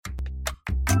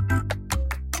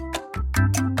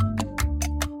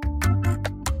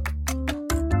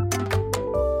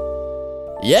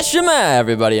Yes, you may,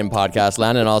 everybody in podcast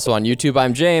land, and also on YouTube.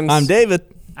 I'm James. I'm David.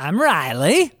 I'm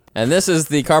Riley. And this is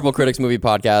the Carpool Critics Movie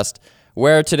Podcast,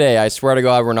 where today, I swear to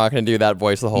God, we're not going to do that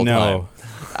voice the whole time.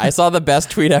 I saw the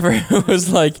best tweet ever. It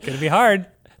was like, It's going to be hard.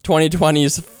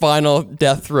 2020's final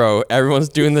death throw. Everyone's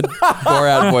doing the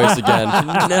Borat voice again.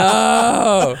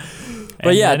 No!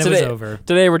 But yeah,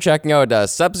 today we're checking out a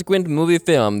subsequent movie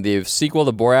film, the sequel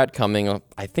to Borat coming,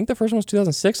 I think the first one was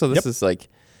 2006, so this is like,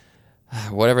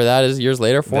 whatever that is, years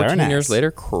later, 14 years later,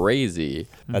 crazy.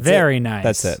 Very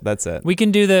nice. That's it. We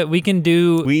can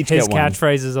do each his get one.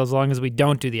 catchphrases as long as we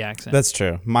don't do the accent. That's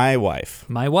true. My wife.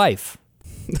 My wife.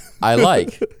 I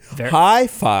like. High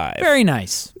five. Very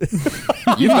nice.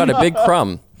 You've got a big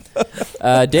crumb.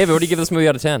 David, what do you give this movie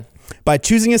out of 10? By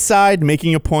choosing a side,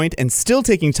 making a point, and still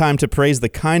taking time to praise the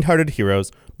kind-hearted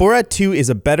heroes, Borat 2 is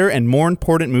a better and more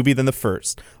important movie than the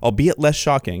first, albeit less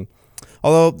shocking.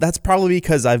 Although that's probably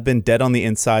because I've been dead on the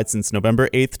inside since November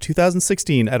 8th,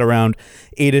 2016 at around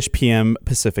 8-ish p.m.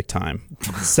 Pacific time.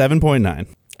 7.9.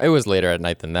 It was later at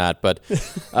night than that, but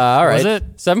all right. Was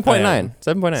it? 7.9. 7.9.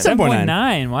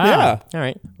 7.9. Wow. Yeah. All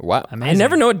right. Wow. Amazing. I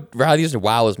never know how these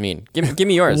wows mean. Give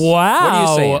me yours. Wow. What are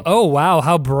you saying? Oh, wow.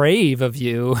 How brave of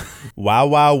you. Wow,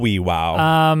 wow, wee,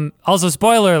 wow. Also,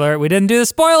 spoiler alert. We didn't do the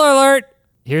spoiler alert.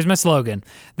 Here's my slogan.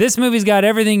 This movie's got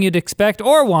everything you'd expect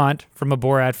or want from a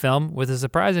Borat film with a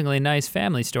surprisingly nice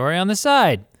family story on the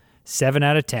side. 7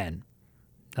 out of 10.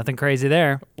 Nothing crazy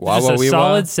there. Wow, Just wow, a wee,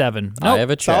 solid wow. 7. I have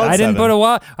a check. Solid I didn't 7. put a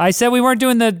wow. I said we weren't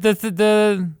doing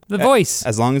the voice.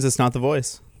 As long as it's not the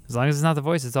voice. As long as it's not the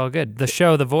voice, it's all good. The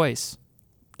show, the voice.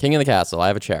 King of the Castle. I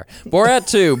have a chair. Borat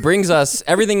 2 brings us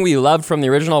everything we loved from the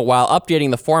original while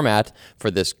updating the format for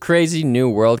this crazy new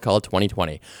world called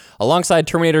 2020. Alongside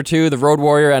Terminator 2, The Road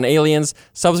Warrior, and Aliens,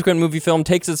 subsequent movie film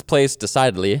takes its place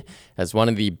decidedly as one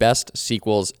of the best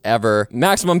sequels ever.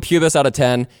 Maximum pubis out of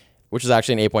 10, which is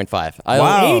actually an 8.5.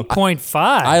 Wow. 8.5.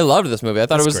 I loved this movie. I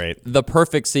thought it was great. the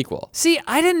perfect sequel. See,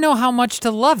 I didn't know how much to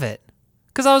love it.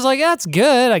 Because I was like, that's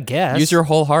good, I guess. Use your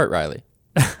whole heart, Riley.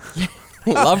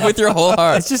 Love with your whole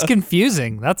heart. It's just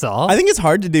confusing, that's all. I think it's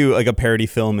hard to do like a parody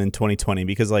film in 2020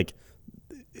 because like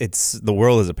the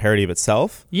world is a parody of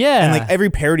itself. Yeah. And like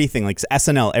every parody thing, like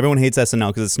SNL, everyone hates SNL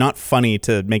because it's not funny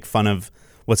to make fun of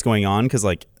what's going on because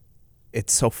like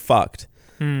it's so fucked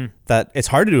that it's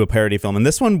hard to do a parody film. And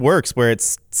this one works where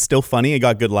it's still funny, it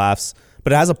got good laughs,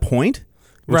 but it has a point,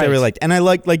 which I Right. really liked. And I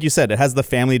like you said, it has the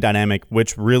family dynamic,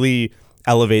 which really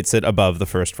elevates it above the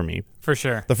first for me. For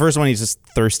sure. The first one, he's just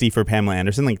thirsty for Pamela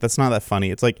Anderson. Like, that's not that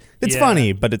funny. It's like, it's Yeah.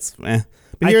 funny, but it's eh.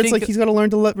 But I here it's think- like he's got to learn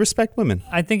to respect women.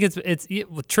 I think it's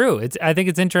true. I think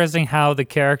it's interesting how the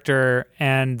character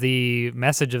and the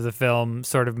message of the film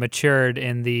sort of matured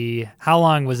in the, how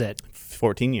long was it?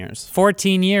 14 years.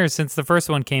 14 years since the first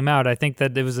one came out. I think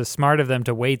that it was smart of them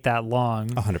to wait that long.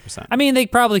 100%. I mean, they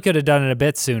probably could have done it a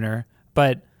bit sooner,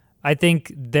 but I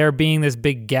think there being this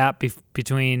big gap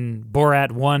between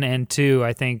Borat 1 and 2,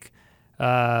 I think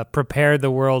prepared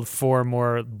the world for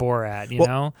more Borat, you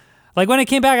know? Like when it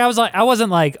came back, I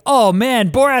wasn't like, oh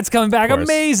man, Borat's coming back,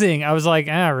 amazing. I was like,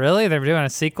 really? They're doing a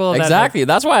sequel? Exactly.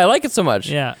 That's why I like it so much.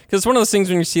 Yeah. Because it's one of those things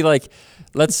when you see, like,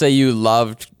 let's say you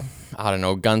loved, I don't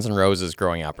know, Guns N' Roses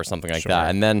growing up or something like that.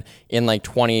 And then in like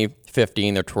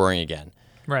 2015, they're touring again.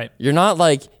 Right. You're not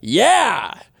like,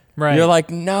 yeah. Right. You're like,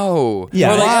 no.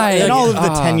 Yeah, Or like, and all of the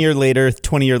 10-year later,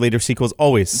 20-year later sequels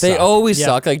always They suck. always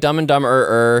suck. Like Dumb and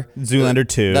Dumber. Zoolander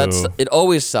 2. It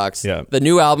always sucks. Yeah. The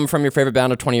new album from your favorite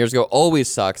band of 20 years ago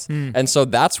always sucks. And so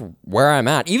that's where I'm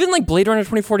at. Even like Blade Runner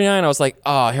 2049, I was like,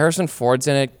 oh, Harrison Ford's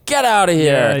in it. Get out of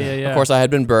here. Yeah. Of course, I had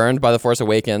been burned by The Force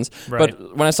Awakens. Right.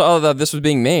 But when I saw that this was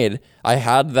being made, I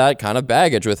had that kind of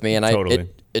baggage with me. And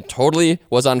it totally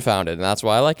was unfounded. And that's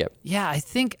why I like it. Yeah,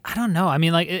 I don't know. I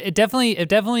mean, like it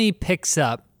definitely picks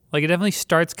up. Like it definitely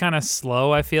starts kind of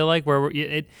slow, I feel like, where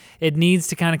it needs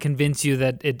to kind of convince you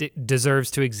that it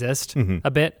deserves to exist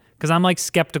a bit. Because I'm like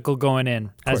skeptical going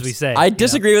in, as we say. I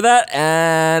disagree with that,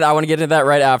 and I want to get into that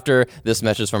right after this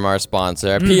message from our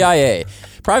sponsor, PIA.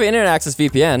 Private Internet Access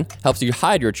VPN helps you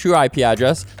hide your true IP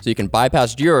address so you can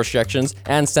bypass geo restrictions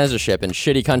and censorship in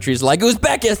shitty countries like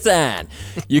Uzbekistan.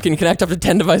 You can connect up to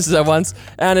 10 devices at once,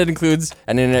 and it includes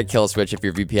an internet kill switch if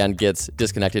your VPN gets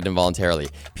disconnected involuntarily.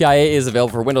 PIA is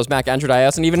available for Windows, Mac, Android,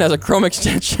 iOS, and even has a Chrome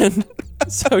extension.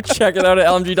 So check it out at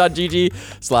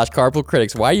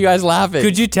lmg.gg/carpoolcritics. Why are you guys laughing?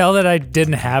 Could you tell that I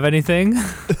didn't have anything?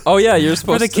 Oh yeah, you're For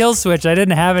supposed the to. kill switch, I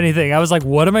didn't have anything. I was like,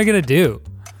 what am I going to do?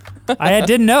 I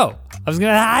didn't know. I was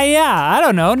going to, I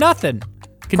don't know, nothing.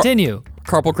 Continue.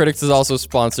 Carpool Critics is also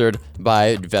sponsored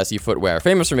by Vessi Footwear,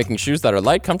 famous for making shoes that are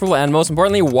light, comfortable, and most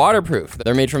importantly, waterproof.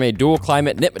 They're made from a dual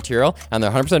climate knit material, and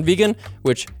they're 100% vegan,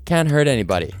 which can't hurt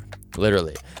anybody.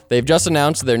 Literally. They've just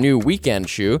announced their new weekend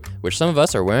shoe, which some of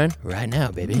us are wearing right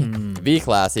now, baby. To be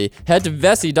classy, head to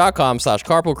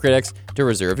vessi.com/carpoolcritics to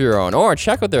reserve your own, or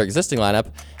check out their existing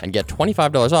lineup and get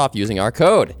 $25 off using our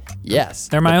code. Yes.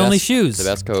 They're my only shoes. The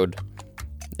best code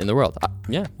in the world.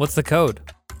 Yeah. What's the code?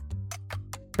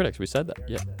 Critics, we said that.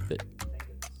 Yeah.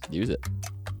 Use it.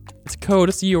 It's a code,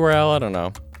 it's a URL, I don't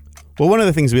know. Well, one of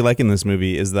the things we like in this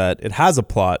movie is that it has a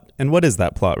plot. And what is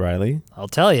that plot, Riley? I'll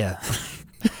tell you.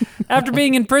 After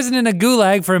being imprisoned in a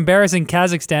gulag for embarrassing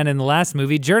Kazakhstan in the last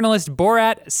movie, journalist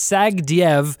Borat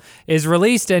Sagdiev is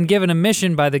released and given a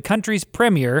mission by the country's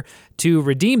premier to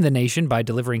redeem the nation by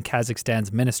delivering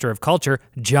Kazakhstan's Minister of Culture,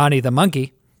 Johnny the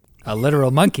Monkey, a literal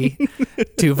monkey,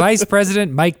 to Vice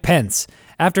President Mike Pence.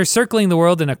 After circling the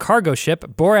world in a cargo ship,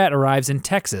 Borat arrives in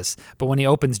Texas. But when he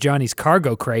opens Johnny's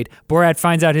cargo crate, Borat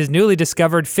finds out his newly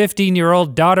discovered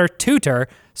 15-year-old daughter, Tutor,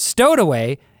 stowed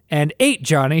away and ate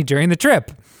Johnny during the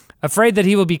trip. Afraid that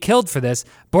he will be killed for this,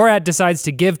 Borat decides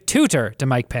to give Tutor to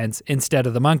Mike Pence instead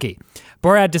of the monkey.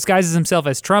 Borat disguises himself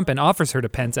as Trump and offers her to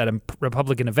Pence at a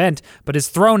Republican event, but is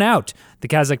thrown out. The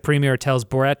Kazakh premier tells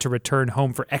Borat to return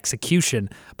home for execution,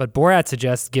 but Borat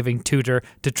suggests giving Tutor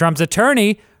to Trump's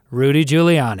attorney, Rudy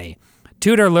Giuliani.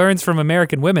 Tutor learns from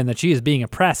American women that she is being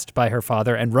oppressed by her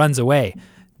father and runs away.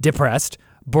 Depressed,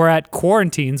 Borat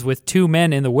quarantines with two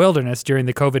men in the wilderness during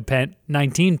the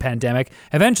COVID-19 pandemic,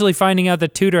 eventually finding out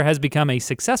that Tutor has become a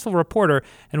successful reporter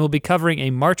and will be covering a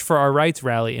March for Our Rights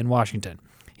rally in Washington.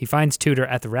 He finds Tutor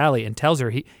at the rally and tells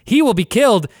her he will be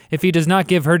killed if he does not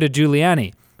give her to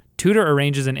Giuliani. Tutor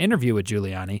arranges an interview with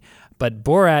Giuliani, but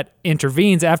Borat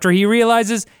intervenes after he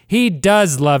realizes he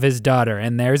does love his daughter,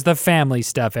 and there's the family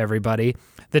stuff, everybody.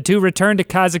 The two return to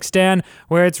Kazakhstan,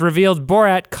 where it's revealed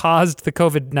Borat caused the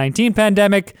COVID-19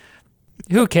 pandemic.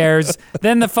 Who cares?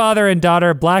 Then the father and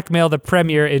daughter blackmail the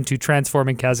premier into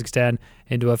transforming Kazakhstan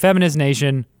into a feminist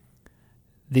nation.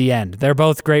 The end. They're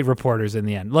both great reporters in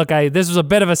the end. Look, this was a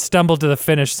bit of a stumble to the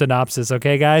finish synopsis,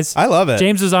 okay, guys? I love it.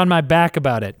 James was on my back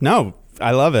about it. No,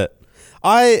 I love it.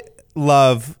 I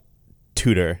love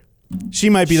Tutor. She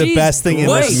might be the She's best thing in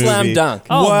What a this movie. slam dunk.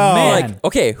 Oh, Wow. man. Like,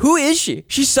 okay, who is she?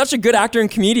 She's such a good actor and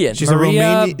comedian. She's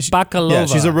Maria a Romanian. Bakalova. Yeah,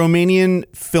 she's a Romanian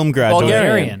film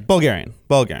graduate. Bulgarian.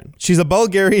 She's a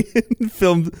Bulgarian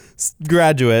film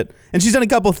graduate, and she's done a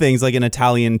couple things like an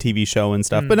Italian TV show and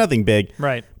stuff, but nothing big.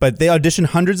 Right. But they auditioned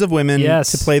hundreds of women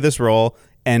Yes. to play this role,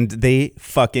 and they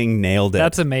fucking nailed it.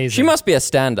 That's amazing. She must be a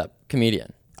stand-up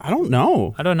comedian. I don't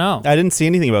know. I don't know. I didn't see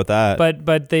anything about that.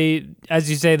 But they, as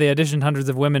you say, they auditioned hundreds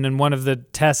of women, and one of the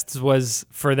tests was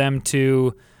for them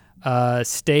to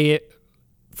stay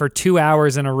for 2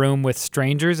 hours in a room with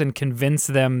strangers and convince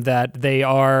them that they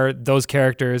are those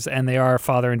characters and they are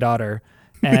father and daughter.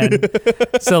 And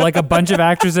so like a bunch of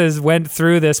actresses went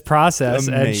through this process,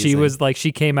 and she Amazing. was like,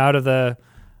 she came out of the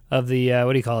what do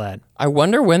you call that? I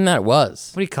wonder when that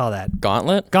was. What do you call that?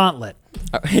 Gauntlet? Gauntlet.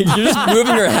 You're just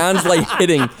moving your hands like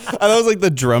hitting. I thought it was like the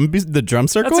drum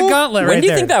circle. That's a gauntlet When right do you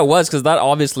there. think that was? Because that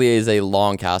obviously is a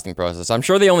long casting process. I'm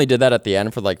sure they only did that at the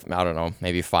end for like, I don't know,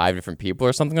 maybe 5 different people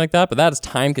or something like that. But that is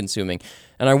time consuming.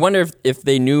 And I wonder if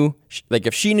they knew, like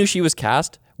if she knew she was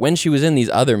cast when she was in these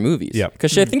other movies. Yeah.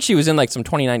 Because I think she was in like some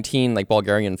 2019 like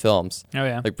Bulgarian films. Oh,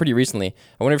 yeah. Like pretty recently.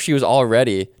 I wonder if she was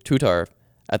already Tutar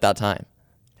at that time.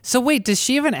 So wait, does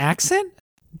she have an accent?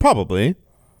 Probably.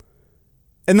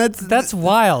 And That's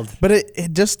wild. but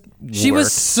it just She was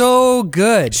works. so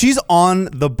good. She's on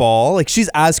the ball. Like, she's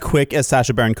as quick as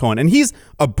Sacha Baron Cohen. And he's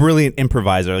a brilliant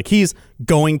improviser. Like, he's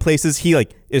going places. He,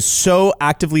 like, is so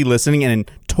actively listening and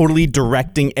totally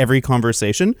directing every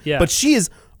conversation. Yeah. But she is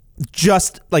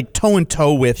just, like, toe and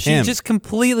toe with She him. just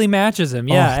completely matches him.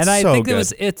 Yeah. it's And I so think good.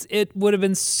 it would have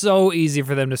been so easy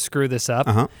for them to screw this up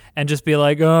Uh-huh. and just be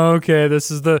like, oh, okay, it's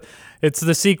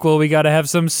the sequel. We got to have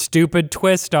some stupid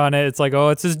twist on it. It's like, oh,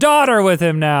 it's his daughter with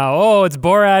him now. Oh, it's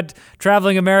Borat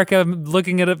traveling America,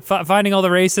 looking at it, finding all the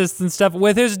racists and stuff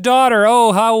with his daughter.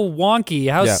 Oh, how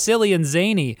wonky, how Yeah. silly and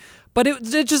zany. But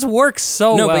it just works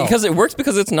so No, well. because it works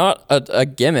because it's not a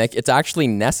gimmick. It's actually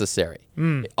necessary.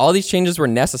 All these changes were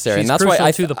necessary, She's and that's crucial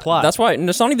why to the plot. That's why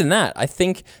it's not even that. I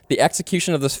think the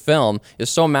execution of this film is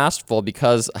so masterful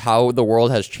because how the world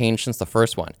has changed since the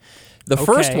first one. The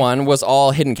first one was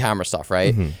all hidden camera stuff,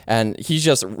 right? And he's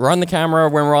just run the camera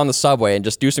when we're on the subway and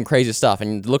just do some crazy stuff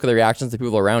and look at the reactions of the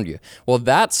people around you. Well,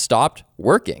 that stopped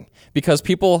working because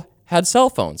people had cell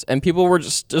phones, and people were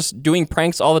just doing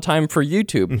pranks all the time for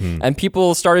YouTube. And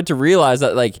people started to realize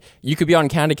that like you could be on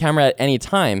candid camera at any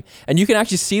time, and you can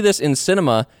actually see this in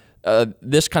cinema.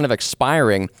 This kind of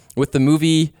expiring with the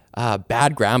movie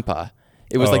Bad Grandpa.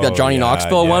 It was like that Johnny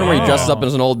Knoxville one where he dresses up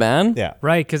as an old man. Yeah.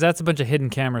 Right, because that's a bunch of hidden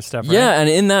camera stuff, right? Yeah, and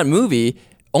in that movie,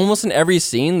 almost in every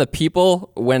scene, the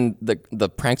people, when the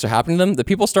pranks are happening to them, the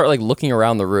people start like looking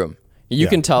around the room. You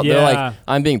can tell they're like,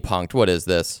 I'm being punked. What is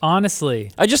this?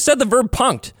 Honestly. I just said the verb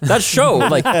punked. That show,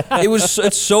 like,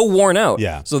 it's so worn out.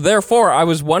 Yeah. So therefore, I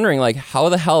was wondering, like, how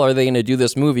the hell are they going to do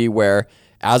this movie where,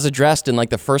 as addressed in like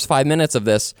the first 5 minutes of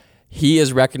this, he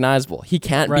is recognizable. He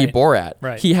can't be Borat.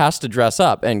 Right. He has to dress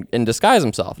up and disguise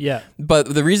himself. Yeah.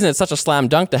 But the reason it's such a slam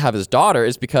dunk to have his daughter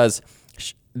is because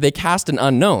they cast an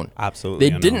unknown. Absolutely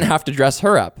They didn't have to dress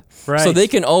her up. Right. So they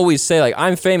can always say, like,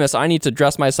 I'm famous, I need to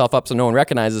dress myself up so no one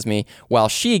recognizes me, while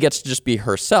she gets to just be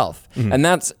herself. And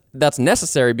that's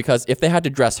necessary, because if they had to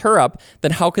dress her up,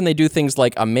 then how can they do things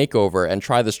like a makeover and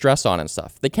try this dress on and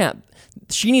stuff? They can't.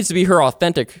 She needs to be her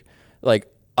authentic, like,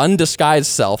 undisguised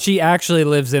self. She actually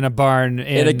lives in a barn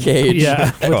In a cage.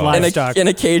 Yeah, with livestock. in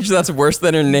a cage that's worse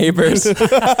than her neighbors.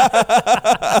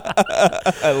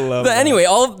 I love But anyway,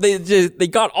 they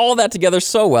got all that together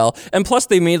so well, and plus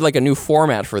they made like a new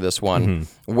format for this one,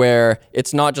 where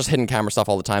it's not just hidden camera stuff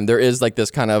all the time. There is like this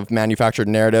kind of manufactured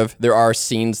narrative. There are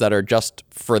scenes that are just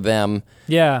for them,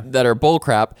 that are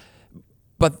bullcrap,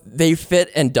 but they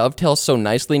fit and dovetail so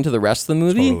nicely into the rest of the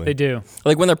movie. Totally. They do.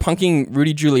 Like when they're punking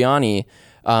Rudy Giuliani,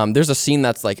 there's a scene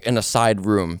that's like in a side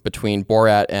room between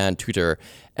Borat and Tutor,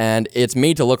 and it's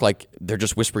made to look like they're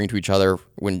just whispering to each other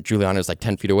when Giuliani is like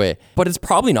 10 feet away. But it's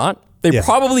probably not. They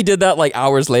probably did that like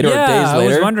hours later or days later. I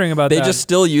was wondering about that. that. They just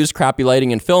still use crappy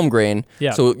lighting and film grain,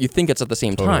 Yeah. so you think it's at the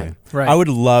same time. Right. I would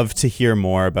love to hear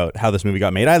more about how this movie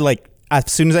got made.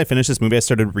 As soon as I finished this movie, I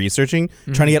started researching,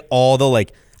 trying to get all the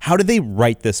like, how did they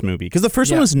write this movie? Because the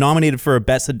first one was nominated for a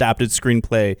Best Adapted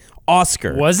Screenplay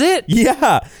Oscar. Was it?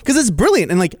 Yeah, because it's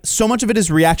brilliant, and like so much of it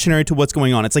is reactionary to what's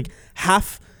going on. It's like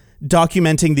half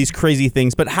documenting these crazy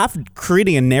things, but half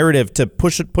creating a narrative to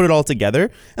put it all together.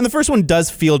 And the first one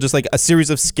does feel just like a series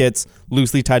of skits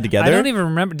loosely tied together. I don't even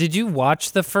remember. Did you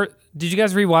watch the first? Did you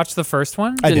guys rewatch the first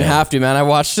one? I didn't have to, man. I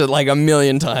watched it like a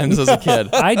million times as a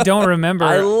kid. I don't remember.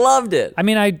 I loved it. I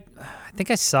mean, I think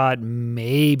I saw it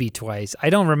maybe twice. I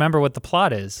don't remember what the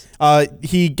plot is.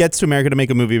 He gets to America to make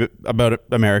a movie about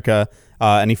America,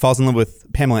 and he falls in love with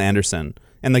Pamela Anderson.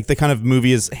 And like the kind of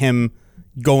movie is him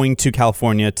going to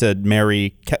California to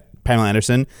marry Pamela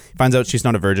Anderson. He finds out she's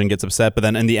not a virgin, gets upset, but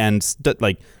then in the end,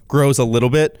 like grows a little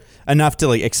bit enough to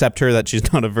like accept her that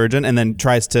she's not a virgin, and then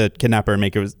tries to kidnap her and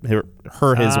make her his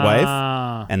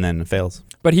wife, and then fails.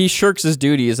 But he shirks his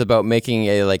duties about making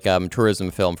a like tourism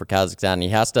film for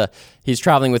Kazakhstan. He's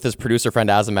traveling with his producer friend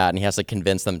Azamat, and he has to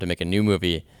convince them to make a new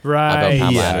movie about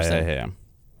Pamela Anderson. Yeah.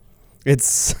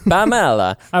 It's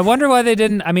Pamela. I wonder why they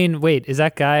didn't. I mean, wait, is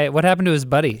that guy? What happened to his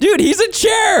buddy? Dude, he's a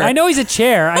chair. I know he's a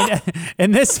chair.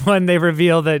 In this one, they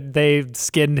reveal that they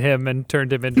skinned him and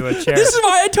turned him into a chair. This is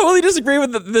why I totally disagree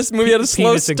with this movie. Had a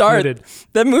slow Penis start.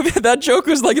 included. That joke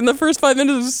was like in the first 5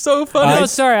 minutes. It was so funny. No,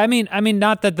 sorry. I mean,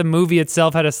 not that the movie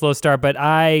itself had a slow start, but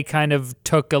I kind of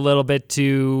took a little bit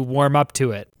to warm up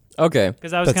to it Okay.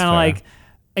 because I was That's kind of fair. like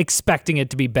expecting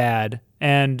it to be bad.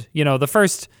 And,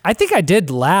 I think I did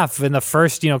laugh in the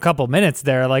first, couple minutes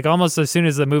there, like almost as soon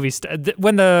as the movie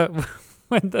when the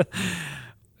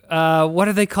what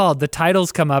are they called? The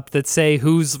titles come up that say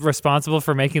who's responsible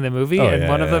for making the movie, and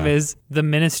one of them is the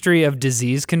Ministry of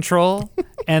Disease Control,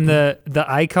 and the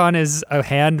icon is a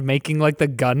hand making like the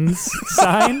guns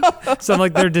sign. So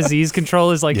like their disease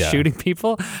control is like shooting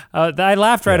people. I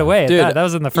laughed right away at Dude, that. That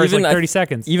was in the first 30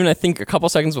 seconds. Even I think a couple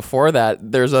seconds before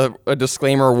that, there's a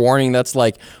disclaimer warning that's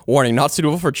like, warning, not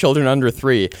suitable for children under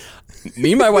 3.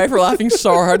 Me and my wife were laughing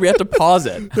so hard we had to pause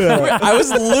it. I was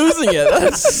losing it.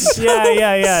 That's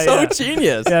so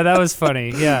genius. Yeah, that was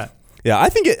funny. Yeah. Yeah, I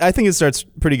think it starts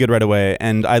pretty good right away,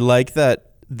 and I like that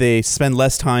they spend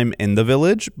less time in the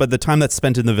village, but the time that's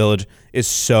spent in the village is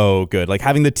so good. Like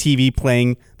having the TV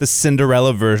playing the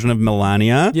Cinderella version of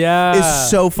Melania is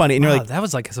so funny. And you're like, that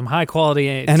was like some high quality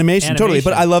animation, totally.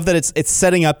 But I love that it's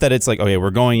setting up that it's like, okay, we're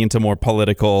going into more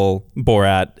political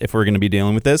Borat if we're going to be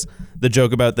dealing with this. The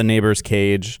joke about the neighbor's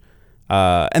cage.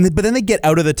 But then they get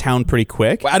out of the town pretty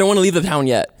quick. I don't want to leave the town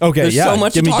yet. Okay, There's so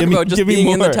much to talk about just being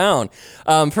in the town.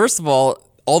 First of all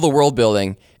the world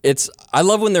building. I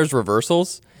love when there's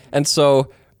reversals. And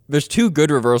so there's 2 good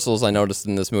reversals I noticed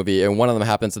in this movie, and one of them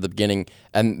happens at the beginning,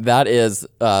 and that is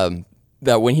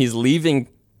that when he's leaving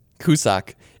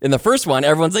Cusack. In the first one,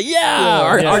 everyone's like,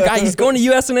 our guy, he's going to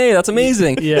USNA. That's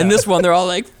amazing. Yeah. In this one, they're all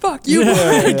like, fuck you, boy.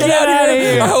 Get out of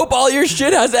here. I hope all your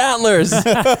shit has antlers.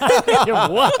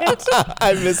 What?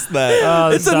 I missed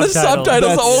that. It's in the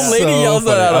subtitles. The old lady yells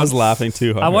that at him. I was laughing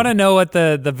too hard. I want to know what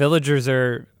the villagers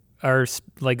are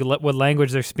like, what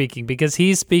language they're speaking, because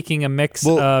he's speaking a mix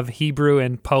of Hebrew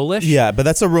and Polish. Yeah, but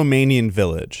that's a Romanian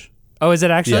village. Oh, is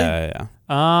it actually? Yeah.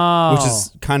 Oh. Which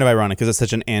is kind of ironic because it's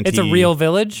such an It's a real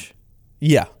village?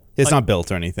 Yeah. It's not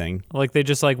built or anything. Like they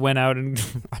just like went out and...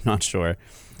 I'm not sure.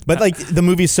 But like the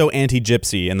movie's so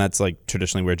anti-gypsy, and that's like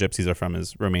traditionally where gypsies are from,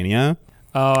 is Romania.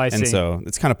 Oh, I see. And so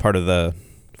it's kind of part of the...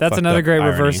 That's another great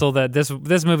irony. reversal that this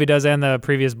movie does, and the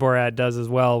previous Borat does as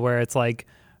well, where it's like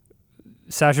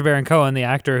Sacha Baron Cohen, the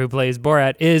actor who plays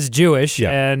Borat, is Jewish,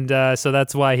 and so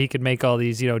that's why he could make all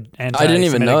these, anti-Semitic I didn't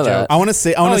even know that. I want to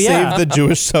save the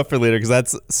Jewish stuff for later because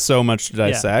that's so much to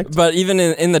dissect. But even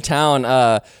in the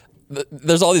town,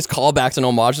 there's all these callbacks and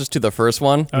homages to the first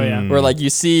one. Oh yeah, where like you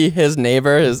see his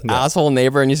neighbor, his asshole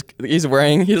neighbor, and he's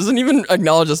wearing, he doesn't even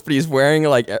acknowledge this, but he's wearing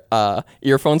like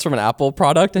earphones from an Apple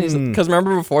product, and he's because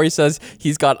remember before he says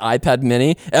he's got iPad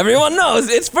Mini, everyone knows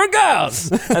it's for girls,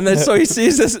 and then so he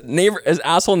sees his neighbor, his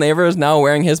asshole neighbor, is now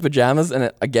wearing his pajamas and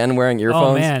again wearing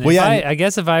earphones. Oh man, well, I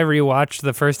guess if I rewatched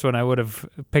the first one, I would have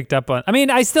picked up on. I mean,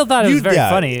 I still thought it was very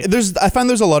funny. I find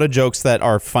there's a lot of jokes that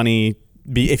are funny.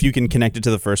 If you can connect it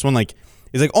to the first one, like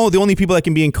it's like, oh, the only people that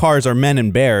can be in cars are men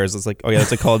and bears. It's like, oh yeah,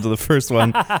 that's a call to the first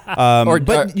one.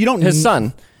 But you don't. His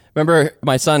son. Remember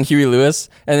my son Huey Lewis,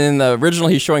 and in the original,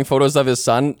 he's showing photos of his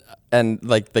son, and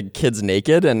like the kid's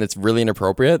naked, and it's really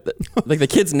inappropriate. Like the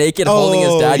kid's naked holding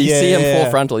his dad. You see him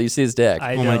full frontal. You see his dick.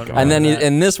 Oh my God. And then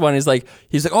in this one, he's like,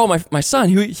 oh my son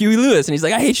Huey Lewis, and he's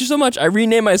like, I hate you so much. I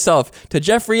renamed myself to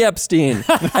Jeffrey Epstein,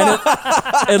 and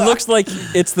it looks like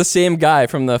it's the same guy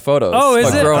from the photos. Oh,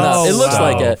 is it? Grown up. It looks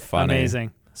like it. Funny.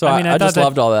 Amazing. So I just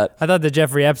loved all that. I thought the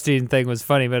Jeffrey Epstein thing was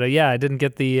funny, but I didn't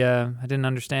get I didn't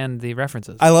understand the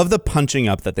references. I love the punching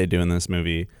up that they do in this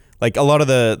movie. Like a lot of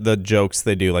the jokes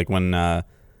they do, like when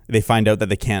they find out that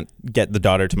they can't get the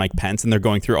daughter to Mike Pence, and they're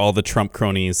going through all the Trump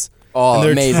cronies. Oh, and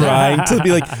they're amazing. trying to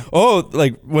be like, oh,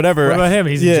 like whatever. What about him?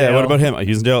 He's in jail. What about him?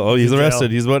 He's in jail. Oh, he's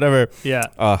arrested. He's whatever. Yeah.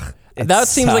 Ugh. That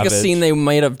seems like a scene they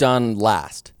might have done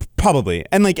last. Probably.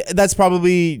 And like that's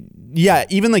probably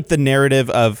even like the narrative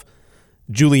of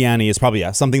Giuliani is probably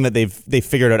something that they've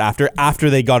figured out after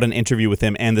they got an interview with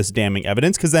him and this damning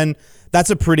evidence, because then that's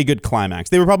a pretty good climax.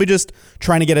 They were probably just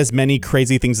trying to get as many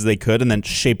crazy things as they could and then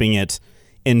shaping it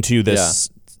into this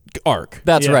arc.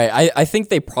 That's right. I think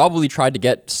they probably tried to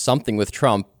get something with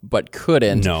Trump but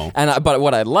couldn't. No. But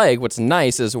what's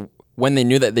nice is when they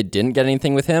knew that they didn't get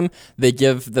anything with him, they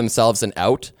give themselves an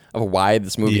out of why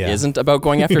this movie isn't about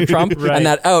going after Trump. Right. And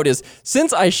that out is,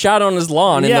 since I shat on his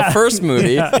lawn in the first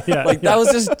movie, that was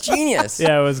just genius.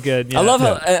 Yeah, it was good. Yeah. I love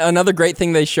how another great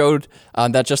thing they showed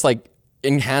that just like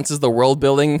enhances the world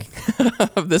building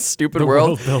of this stupid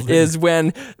world is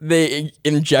when they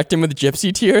inject him with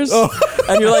gypsy tears.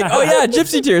 And you're like, oh yeah,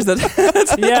 gypsy tears. That's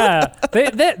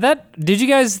that did you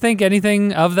guys think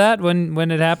anything of that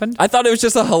when it happened? I thought it was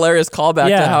just a hilarious callback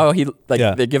to how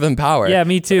they give him power. Yeah,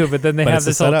 me too. But then they have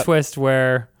this whole setup. twist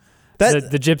where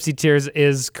the gypsy tears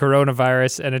is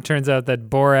coronavirus, and it turns out that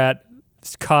Borat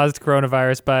caused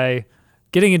coronavirus by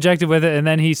getting injected with it, and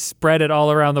then he spread it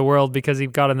all around the world because he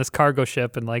got on this cargo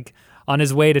ship and like on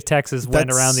his way to Texas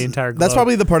went around the entire globe. That's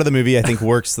probably the part of the movie I think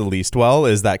works the least well,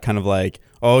 is that kind of like,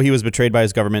 oh, he was betrayed by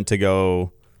his government to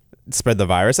go spread the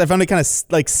virus. I found it kind of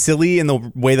like silly in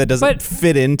the way that doesn't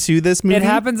fit into this movie. It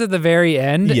happens at the very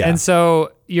end, and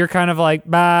so you're kind of like,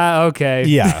 bah, okay.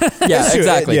 Yeah,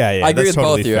 exactly. Yeah, I agree with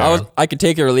totally both of you. fair. I could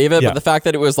take it or leave it, but the fact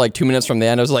that it was like 2 minutes from the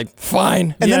end, I was like,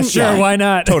 fine. And then, sure, why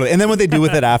not? Totally. And then what they do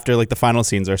with it after, like the final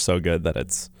scenes are so good that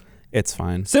it's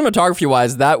fine. Cinematography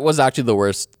wise, that was actually the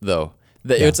worst though.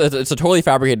 It's a totally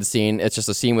fabricated scene. It's just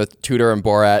a scene with Tudor and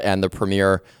Borat and the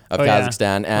premier of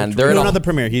Kazakhstan, and they're not the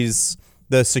premier. He's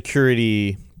the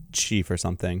security chief or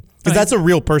something, because that's a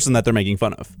real person that they're making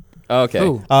fun of. Okay.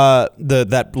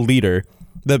 That leader,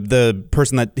 the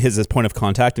person that is his point of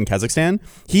contact in Kazakhstan,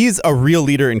 he's a real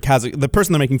leader in the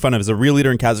person they're making fun of is a real leader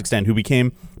in Kazakhstan who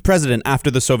became president after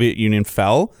the Soviet Union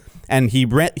fell, and he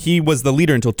was the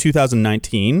leader until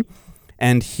 2019,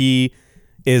 and he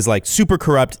is like super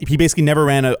corrupt. He basically never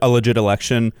ran a legit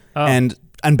election and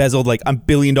embezzled like $1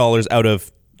 billion out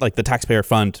of like the taxpayer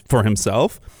fund for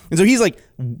himself. And so he's like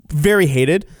very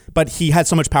hated, but he had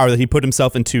so much power that he put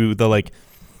himself into the like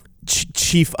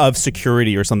chief of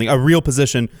security or something, a real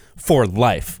position for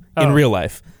life in real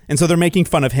life. And so they're making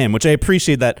fun of him, which I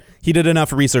appreciate that he did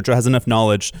enough research or has enough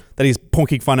knowledge that he's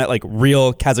poking fun at like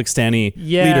real Kazakhstani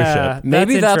leadership.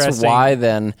 Maybe that's interesting. why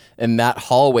then in that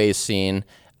hallway scene,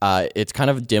 it's kind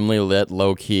of dimly lit,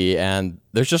 low key, and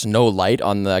there's just no light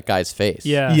on that guy's face.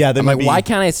 Yeah. I'm like, why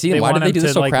can't I see him? They Why did want they him do this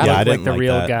to, so like, crappy? Yeah, I look didn't like the like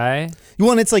real that. guy.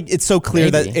 Well, and it's so clear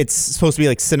that Maybe. it's supposed to be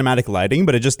like cinematic lighting,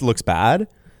 but it just looks bad.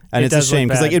 And It it's a does look shame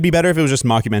because like bad. it'd be better if it was just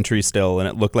mockumentary still and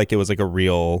it looked like it was like a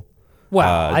real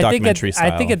Well, documentary I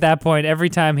think style. at that point, every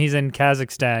time he's in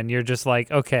Kazakhstan, you're just like,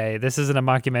 okay, this isn't a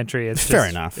mockumentary. It's Fair just,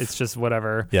 enough. It's just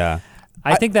whatever. Yeah.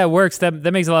 I think that works. That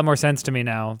makes a lot more sense to me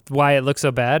now. Why it looks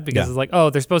so bad because Yeah. it's like, oh,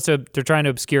 they're trying to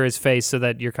obscure his face so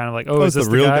that you're kind of like, oh, is it's this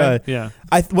the real guy? guy.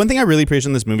 Yeah. One thing I really appreciate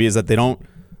in this movie is that they don't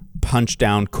punch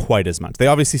down quite as much. They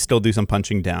obviously still do some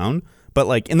punching down, but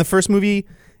like in the first movie,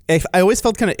 I always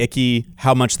felt kind of icky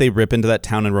how much they rip into that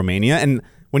town in Romania. And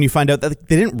when you find out that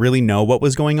they didn't really know what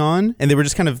was going on and they were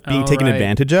just kind of being taken right.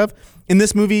 advantage of. In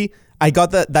this movie, I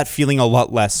got that feeling a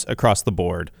lot less across the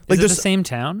board. Like Is it the there's, same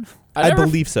town? I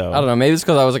believe so. I don't know. Maybe it's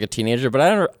because I was like a teenager,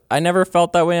 but I never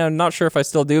felt that way. I'm not sure if I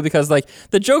still do because like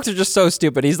the jokes are just so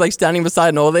stupid. He's like standing beside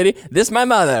an old lady. This my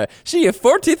mother. She is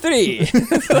 43.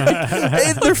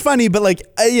 They're funny, but like,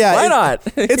 yeah. Why not?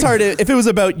 It's hard. If it was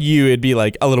about you, it'd be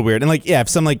like a little weird. And like, yeah, if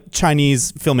some like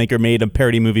Chinese filmmaker made a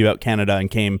parody movie about Canada and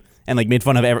came and like made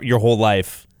fun of your whole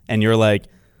life, and you're like,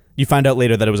 you find out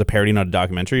later that it was a parody, not a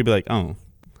documentary, you'd be like, oh.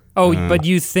 Oh, but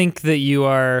you think that you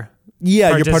are.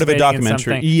 Yeah, you're part of a participating in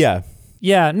documentary. something. Yeah.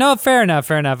 Yeah, no, fair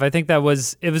enough. I think it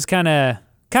was kind of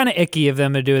icky of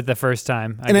them to do it the first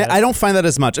time. I don't find that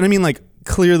as much. And I mean, like,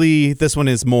 clearly this one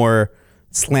is more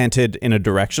slanted in a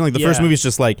direction. Like, the first Yeah. movie is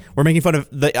just like, we're making fun of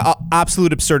the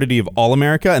absolute absurdity of all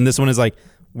America. And this one is like,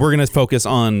 we're going to focus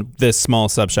on this small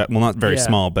subsection. Well, not very Yeah.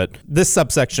 small, but this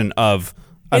subsection of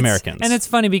Americans. And it's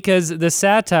funny because the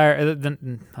satire, I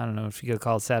don't know if you could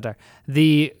call it satire,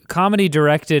 the comedy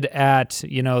directed at,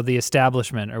 the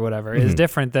establishment or whatever is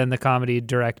different than the comedy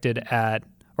directed at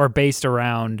or based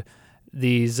around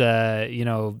these,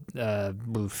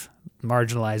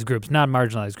 marginalized groups, not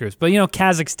marginalized groups, but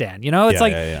Kazakhstan.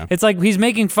 It's like he's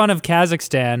making fun of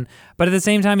Kazakhstan, but at the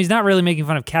same time he's not really making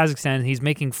fun of Kazakhstan. He's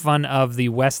making fun of the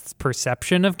West's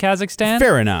perception of Kazakhstan.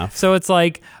 Fair enough. So it's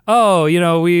like, oh,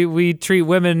 we treat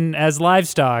women as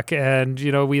livestock, and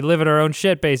we live in our own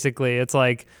shit. Basically, it's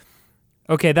like,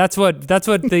 okay, that's what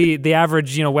the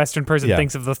average Western person Yeah.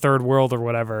 thinks of the third world or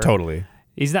whatever. Totally.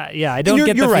 He's not. Yeah, I don't You're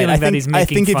get the right. feeling that he's making. I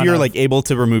think if fun you're of. like able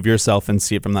to remove yourself and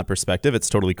see it from that perspective, it's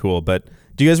totally cool. But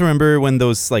do you guys remember when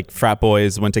those like frat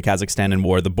boys went to Kazakhstan and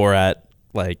wore the Borat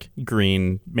like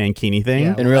green mankini thing?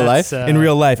 Yeah, In real that's, life? In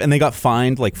real life, and they got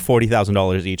fined like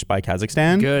 $40,000 each by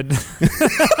Kazakhstan. good.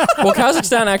 Well,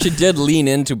 Kazakhstan actually did lean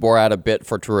into Borat a bit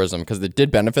for tourism because it did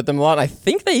benefit them a lot. I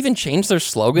think they even changed their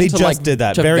slogan They to just like did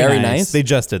that. to Very nice. nice. They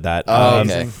just did that. Oh,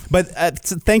 okay. But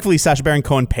thankfully, Sacha Baron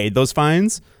Cohen paid those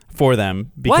fines for them.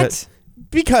 Because,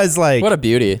 What? Because like, What a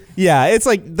beauty. yeah, it's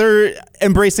like they're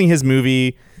embracing his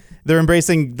movie. They're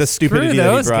embracing the Screw stupidity that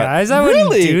he those brought. guys. I Really?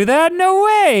 wouldn't do that. No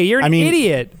way. You're an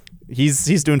idiot. He's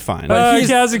doing fine.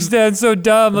 Kazakhstan's so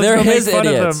dumb. Let's They're go his make fun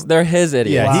idiots. of them. They're his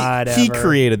idiots. Yeah, he Whatever.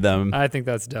 created them. I think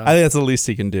that's dumb. I think that's the least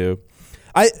he can do.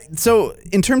 So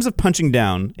in terms of punching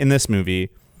down in this movie,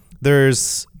 I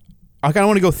kind of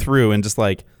want to go through and just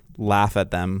like laugh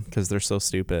at them because they're so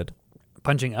stupid.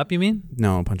 Punching up, you mean?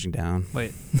 No, punching down.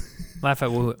 Wait. Laugh at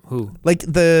who? Like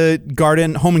the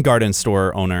home and garden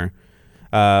store owner.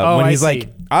 When I he's see. like,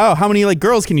 oh, how many like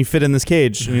girls can you fit in this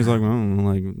cage? And he's like, oh,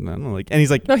 like, I don't know, like, and he's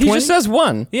like, No, he 20? just says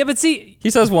one. Yeah, but see, He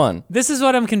says one. this is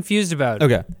what I'm confused about.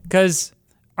 Okay. Because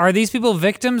are these people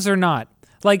victims or not?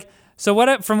 Like, so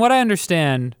from what I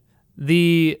understand,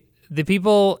 the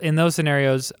people in those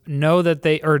scenarios know that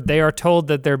they are told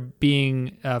that they're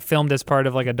being filmed as part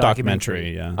of like a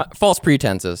documentary. Yeah. False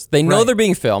pretenses. They know Right. they're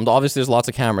being filmed. Obviously, there's lots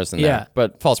of cameras in Yeah. there,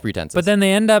 but false pretenses. But then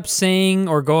they end up saying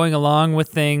or going along with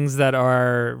things that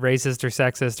are racist or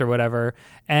sexist or whatever.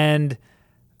 And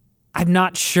I'm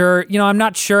not sure,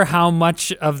 how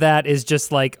much of that is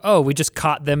just like, oh, we just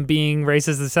caught them being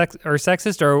racist or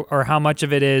sexist, or how much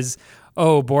of it is,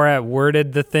 oh, Borat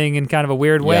worded the thing in kind of a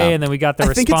weird way, Yeah. and then we got the I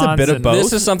response. think it's a bit of and- both.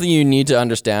 This is something you need to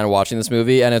understand watching this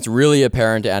movie, and it's really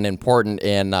apparent and important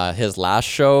in his last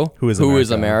show, Who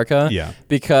is America? Yeah.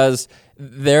 Because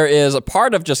there is a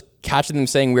part of just catching them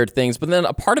saying weird things, but then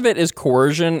a part of it is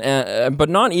coercion, but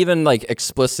not even like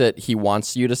explicit, he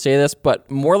wants you to say this, but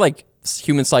more like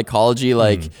human psychology,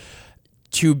 like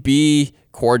to be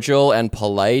cordial and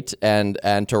polite and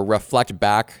to reflect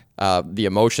back the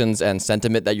emotions and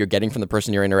sentiment that you're getting from the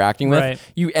person you're interacting with. Right.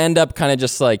 You end up kind of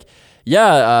just like,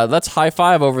 yeah, let's high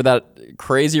five over that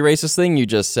crazy racist thing you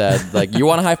just said. Like, you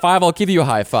want a high five? I'll give you a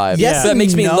high five. Yes That and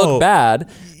makes me no. look bad.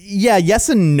 Yeah, yes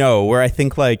and no, where I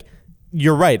think like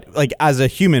you're right. Like as a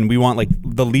human, we want like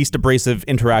the least abrasive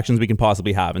interactions we can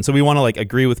possibly have. And so we want to like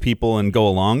agree with people and go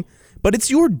along. But it's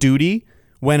your duty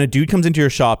when a dude comes into your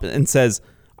shop and says,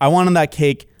 I want on that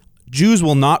cake, Jews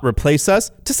will not replace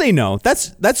us, to say no.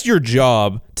 That's your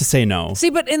job to say no. See,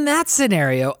 but in that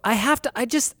scenario, I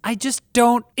just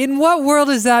don't. In what world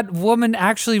is that woman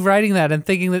actually writing that and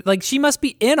thinking that like she must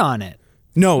be in on it?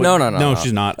 No,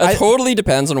 she's not. It totally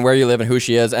depends on where you live and who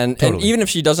she is. And even if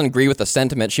she doesn't agree with the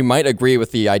sentiment, she might agree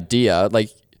with the idea, like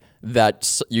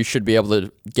that you should be able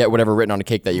to get whatever written on a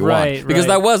cake that you want. Because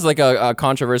that was like a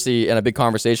controversy and a big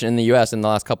conversation in the U.S. in the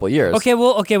last couple of years. Okay,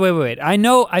 wait.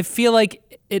 I feel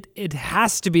like it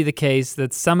has to be the case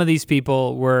that some of these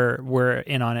people were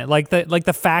in on it. Like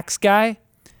the fax guy.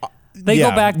 They go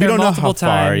back there multiple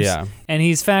times, and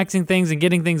he's faxing things and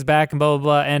getting things back and blah,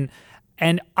 blah, blah.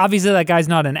 And obviously that guy's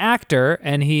not an actor,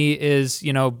 and he is,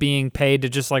 being paid to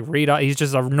just like read off. He's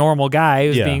just a normal guy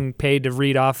who's being paid to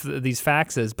read off these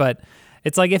faxes. But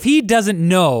it's like, if he doesn't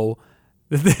know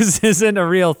that this isn't a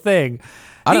real thing,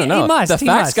 I don't know. He must. The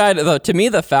fax guy, to me,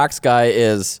 the fax guy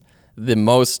is the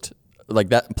most like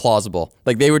that plausible.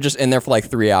 Like they were just in there for like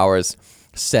 3 hours,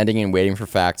 sending and waiting for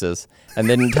faxes, and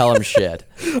they didn't tell him shit.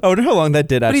 I wonder how long that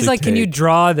did actually But he's like, take. can you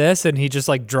draw this? And he just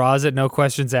like draws it, no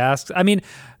questions asked. I mean,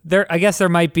 I guess there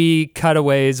might be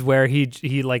cutaways where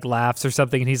he like laughs or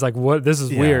something, and he's like, "What? This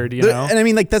is weird," you know? And I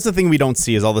mean, like that's the thing we don't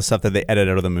see is all the stuff that they edit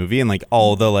out of the movie, and like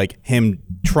all the like him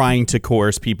trying to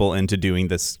coerce people into doing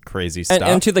this crazy stuff.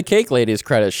 And to the cake lady's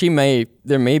credit,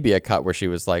 there may be a cut where she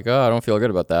was like, "Oh, I don't feel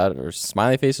good about that," or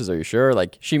smiley faces. Are you sure?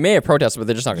 Like she may have protested, but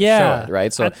they're just not going to show it,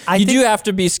 right? So you do have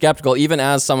to be skeptical, even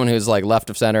as someone who's like left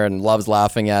of center and loves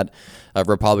laughing at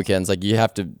Republicans. Like you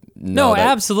have to know. No, that.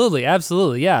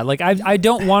 absolutely, yeah. Like I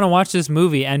don't want to watch this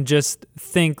movie and just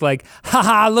think like,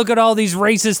 haha, look at all these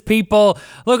racist people,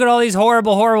 look at all these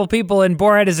horrible people, and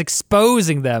Borat is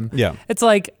exposing them. Yeah, it's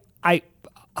like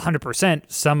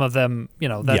 100%. Some of them,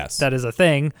 that is a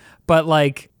thing, but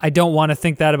like I don't want to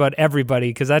think that about everybody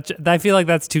because I feel like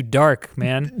that's too dark,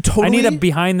 man. Totally. I need a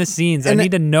behind the scenes. I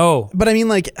need to know. But I mean,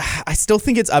 like, I still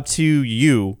think it's up to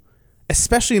you,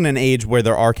 especially in an age where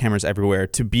there are cameras everywhere,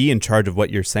 to be in charge of what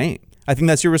you're saying. I think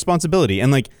that's your responsibility.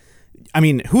 And like, I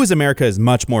mean, Who is America is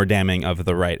much more damning of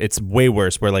the right. It's way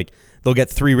worse where like they'll get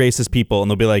 3 racist people and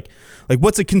they'll be like,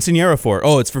 what's a quinceañera for?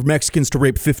 Oh, it's for Mexicans to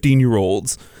rape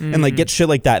 15-year-olds and like get shit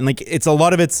like that. And like, it's a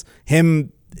lot of it's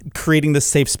him creating this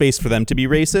safe space for them to be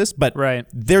racist, but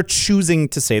they're choosing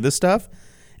to say this stuff.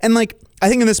 And like, I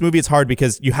think in this movie, it's hard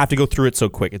because you have to go through it so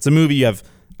quick. It's a movie, you have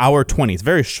hour 20, it's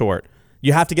very short.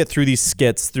 You have to get through these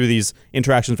skits, through these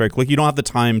interactions very quick. You don't have the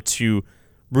time to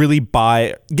really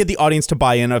get the audience to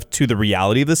buy in to the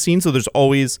reality of the scene. So there's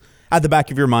always at the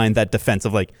back of your mind that defense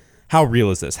of like, how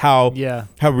real is this? How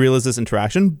real is this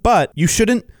interaction? But you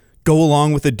shouldn't go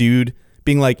along with a dude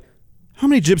being like, how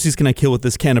many gypsies can I kill with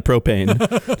this can of propane?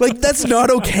 Like, that's not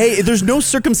okay. There's no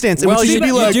circumstance in which you should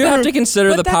be like... You do have to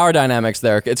consider the power dynamics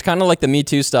there. It's kind of like the Me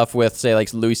Too stuff with, say,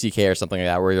 like Louis C.K. or something like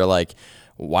that, where you're like,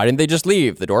 why didn't they just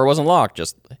leave? The door wasn't locked.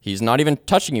 He's not even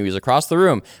touching you. He's across the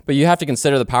room. But you have to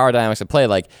consider the power dynamics at play.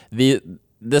 Like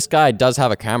this guy does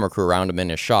have a camera crew around him in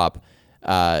his shop.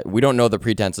 We don't know the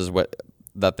pretenses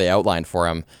that they outlined for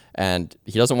him, and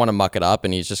he doesn't want to muck it up,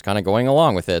 and he's just kind of going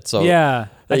along with it. So yeah,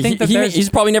 I think he's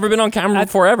probably never been on camera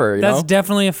forever. That's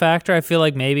definitely a factor. I feel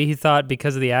like maybe he thought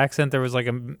because of the accent there was like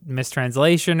a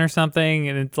mistranslation or something,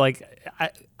 and it's like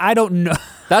I don't know.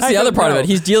 That's the other part of it.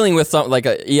 He's dealing with some like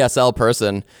a ESL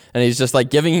person, and he's just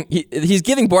like he's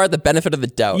giving Borat the benefit of the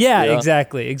doubt. Yeah,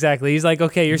 exactly. He's like,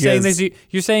 okay, you're saying this.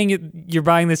 You're saying you're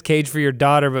buying this cage for your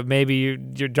daughter, but maybe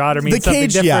your daughter means something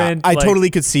different. Yeah, I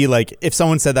totally could see like if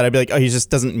someone said that, I'd be like, oh, he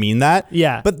just doesn't mean that.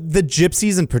 Yeah. But the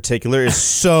gypsies in particular is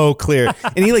so clear,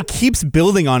 and he like keeps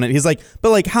building on it. He's like,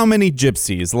 but like how many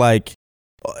gypsies? Like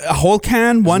a whole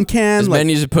can, one can, as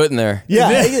many as you put in there.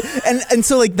 Yeah, and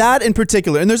so like that in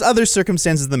particular, and there's other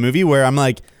circumstances in the movie where I'm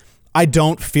like, I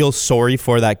don't feel sorry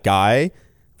for that guy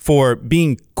for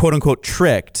being quote unquote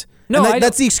tricked. No, and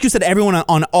that's the excuse that everyone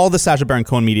on all the Sacha Baron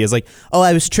Cohen media is like, oh,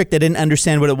 I was tricked. I didn't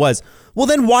understand what it was. Well,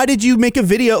 then why did you make a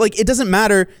video? Like, it doesn't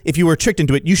matter if you were tricked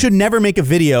into it. You should never make a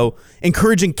video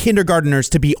encouraging kindergartners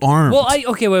to be armed. Well,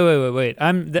 okay, wait.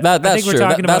 That's I think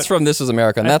true. That's from This Is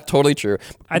America, and that's totally true.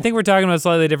 I think we're talking about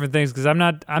slightly different things because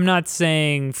I'm not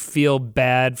saying feel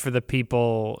bad for the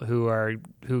people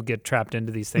who get trapped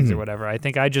into these things or whatever. I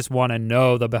think I just want to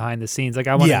know the behind the scenes. Like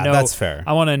I want to know. That's fair.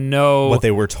 I want to know what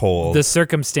they were told, the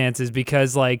circumstances,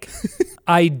 because like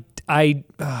I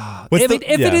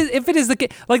if it is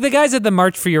like the guys at the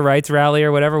March for Your Rights rally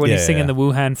or whatever, when he's singing the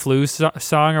Wuhan flu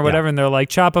song or whatever, and they're like,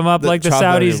 chop them up like the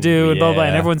Saudis do, and blah, blah,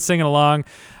 and everyone's singing along.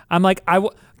 I'm like,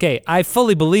 I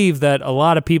fully believe that a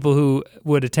lot of people who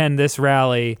would attend this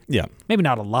rally, maybe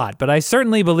not a lot, but I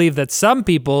certainly believe that some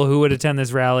people who would attend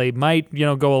this rally might,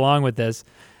 go along with this.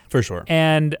 For sure.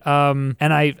 And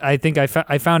I think I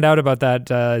found out about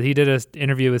that. He did an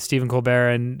interview with Stephen Colbert,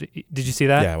 and did you see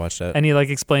that? Yeah, I watched that. And he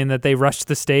explained that they rushed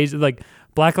the stage. Like,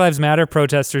 Black Lives Matter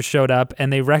protesters showed up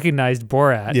and they recognized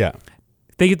Borat. Yeah.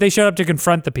 They showed up to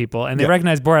confront the people, and they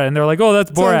recognized Borat, and they're like, oh,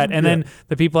 that's Borat. And then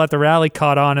the people at the rally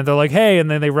caught on, and they're like, hey,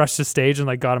 and then they rushed the stage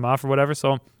and got him off or whatever.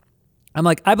 So I'm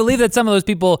like, I believe that some of those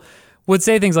people would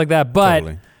say things like that, but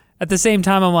Totally. At the same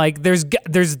time, I'm like, there's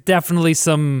definitely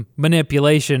some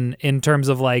manipulation in terms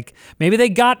of maybe they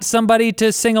got somebody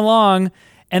to sing along,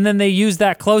 and then they use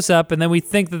that close up, and then we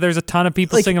think that there's a ton of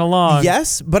people singing along.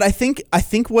 Yes, but I think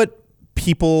what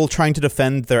people trying to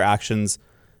defend their actions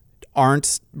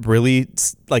aren't really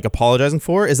apologizing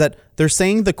for is that they're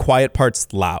saying the quiet parts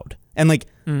loud. And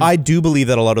I do believe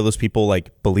that a lot of those people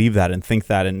believe that and think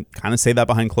that and kind of say that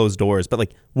behind closed doors,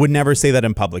 but would never say that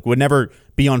in public, would never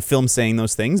be on film saying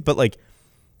those things. But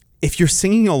if you're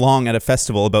singing along at a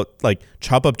festival about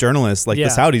chop up journalists the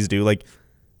Saudis do,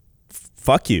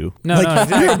 fuck you. No,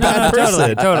 you're a bad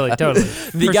person. Totally.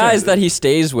 The guys that he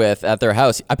stays with at their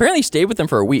house, apparently he stayed with them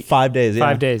for a week. 5 days. Yeah.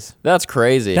 5 days. That's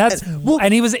crazy.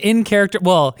 And he was in character.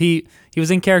 Well, he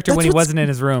was in character when he wasn't in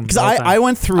his room. Because I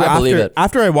went through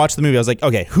after I watched the movie, I was like,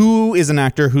 okay, who is an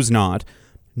actor, who's not?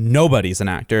 Nobody's an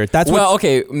actor.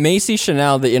 Okay, Macy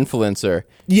Chanel, the influencer.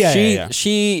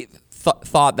 She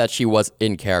thought that she was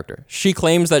in character. She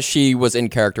claims that she was in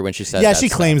character when she said that. Yeah, she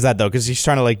claims that though, because she's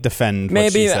trying to defend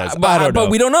what she says. But I don't know.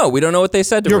 But we don't know. We don't know what they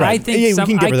said to her. Right. I think we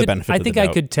can give her the benefit of the doubt.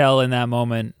 I could tell in that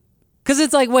moment. Because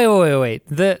it's wait.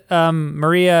 The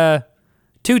Maria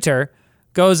Tutor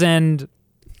goes and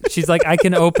she's like, I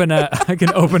can open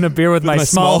a beer with my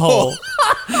small hole.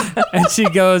 And she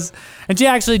goes, and she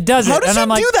actually does it. How does and she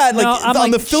I'm do that? No, I'm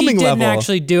on the filming she level. didn't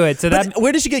actually do it. So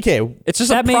where did she get K? It's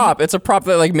just a prop. It's a prop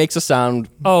that makes a sound.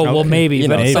 Oh, well, maybe.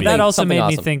 But that also made me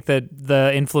awesome. think that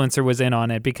the influencer was in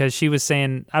on it because she was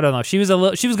saying, I don't know, she was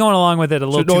going along with it a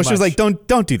little too much. She was like,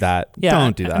 don't do that. Yeah,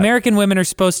 don't do that. American women are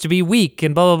supposed to be weak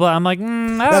and blah, blah, blah. I'm like, I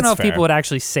don't know if fair. people would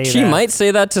actually say that. She might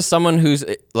say that to someone whose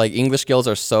English skills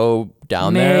are so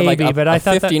down there. Maybe, but I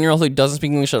thought 15-year-old who doesn't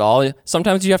speak English at all.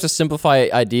 Sometimes you have to simplify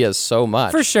ideas so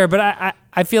much. For sure, but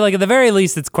I feel like at the very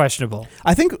least it's questionable.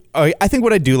 I think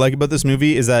what I do like about this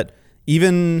movie is that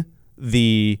even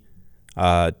the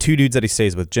two dudes that he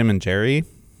stays with, Jim and Jerry,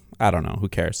 I don't know, who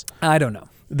cares? I don't know.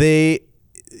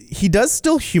 He does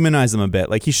still humanize them a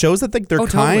bit. He shows that they're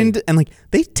kind totally. and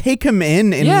they take him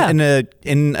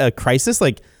in a crisis.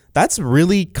 That's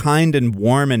really kind and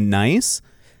warm and nice.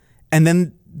 And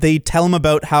then they tell him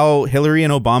about how Hillary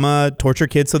and Obama torture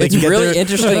kids so they can get really their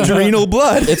interesting. adrenal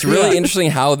blood. It's really interesting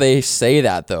how they say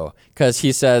that though, because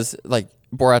he says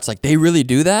Borat's they really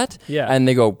do that, and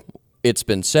they go, it's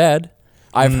been said.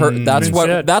 I've heard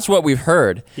that's what we've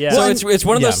heard. Yeah. So it's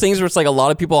one of those things where it's a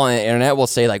lot of people on the internet will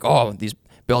say oh, these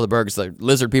Bilderbergs,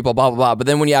 lizard people, blah blah blah. But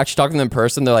then when you actually talk to them in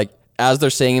person, they're as they're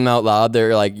saying them out loud,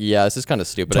 they're yeah, this is kind of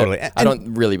stupid. Totally. I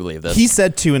don't really believe this. He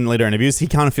said too in later interviews, he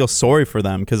kind of feels sorry for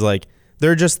them because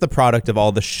they're just the product of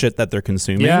all the shit that they're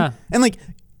consuming. Yeah. And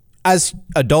as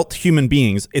adult human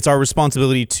beings, it's our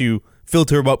responsibility to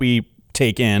filter what we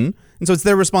take in. And so it's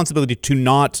their responsibility to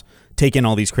not take in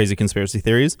all these crazy conspiracy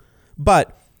theories.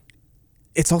 But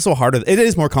it's also harder. It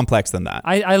is more complex than that.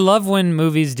 I love when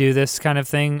movies do this kind of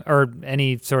thing, or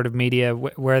any sort of media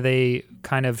where they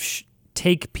kind of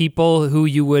take people who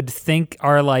you would think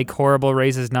are horrible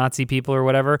racist Nazi people or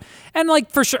whatever, and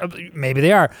for sure maybe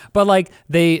they are, but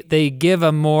they give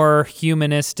a more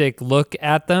humanistic look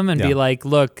at them and be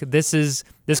look, this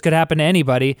could happen to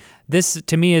anybody. This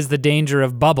to me is the danger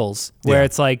of bubbles, where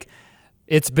it's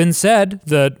it's been said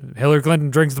that Hillary Clinton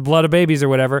drinks the blood of babies or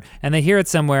whatever, and they hear it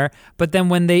somewhere, but then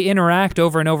when they interact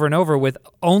over and over and over with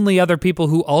only other people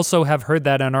who also have heard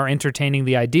that and are entertaining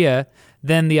the idea,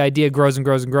 then the idea grows and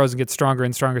grows and grows and gets stronger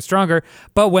and stronger and stronger.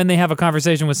 But when they have a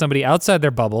conversation with somebody outside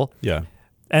their bubble,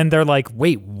 and they're like,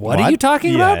 wait, what are you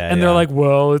talking about? And they're like,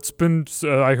 well, it's been,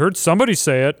 I heard somebody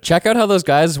say it. Check out how those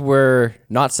guys were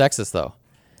not sexist though.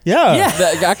 Yeah.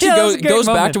 That actually goes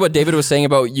back to what David was saying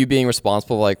about you being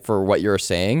responsible for what you're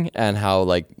saying, and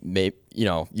how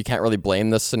you can't really blame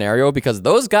this scenario because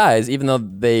those guys, even though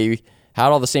they had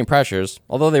all the same pressures,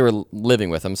 although they were living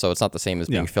with him, so it's not the same as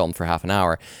being filmed for half an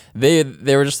hour. They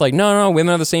were just no,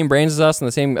 women have the same brains as us and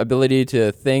the same ability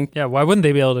to think. Yeah, why wouldn't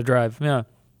they be able to drive? Yeah.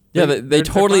 Yeah, They're they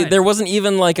totally. fine. There wasn't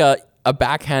even like a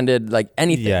backhanded like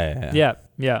anything.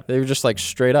 Yeah. They were just like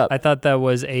straight up. I thought that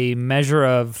was a measure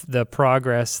of the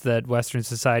progress that Western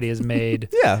society has made.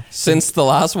 Yeah. Since the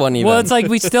last one, even. Well, it's like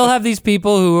we still have these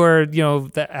people who are,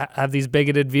 that have these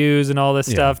bigoted views and all this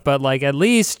stuff, but like at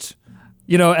least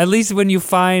when you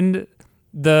find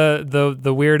the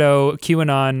weirdo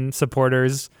QAnon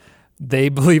supporters, they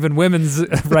believe in women's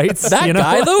rights. That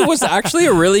guy though was actually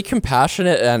a really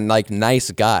compassionate and like nice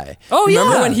guy. Oh,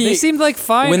 Remember yeah. when They seemed like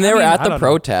fine. When they I were mean, at I the don't know.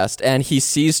 protest and he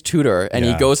sees Tudor and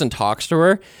he Yeah. goes and talks to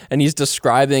her and he's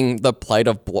describing the plight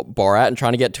of Borat and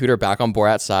trying to get Tudor back on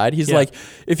Borat's side. He's Yeah. like,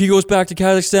 if he goes back to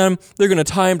Kazakhstan, they're going to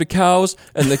tie him to cows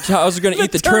and the cows are going to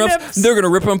eat the turnips. They're going to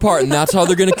rip him apart and that's how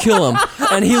they're going to kill him.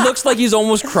 And he looks like he's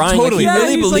almost crying. Totally. Like he Yeah,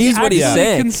 really he's, like, believes what he's actually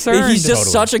saying. concerned. He's just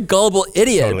Totally. such a gullible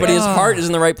idiot, Totally. but his heart is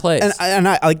in the right place. And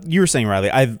I like you were saying, Riley,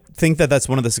 I think that that's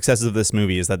one of the successes of this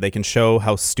movie is that they can show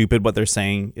how stupid what they're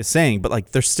saying is saying, but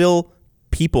like they're still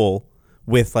people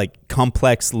with like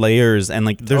complex layers and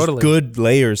like there's Totally. good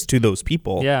layers to those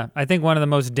people. Yeah, I think one of the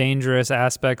most dangerous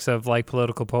aspects of like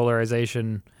political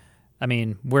polarization, I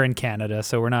mean, we're in Canada,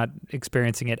 so we're not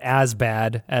experiencing it as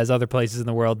bad as other places in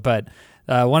the world, but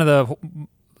one of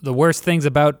the worst things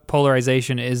about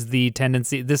polarization is the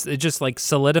tendency, it just like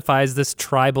solidifies this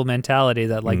tribal mentality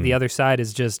that like the other side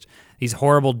is just these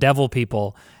horrible devil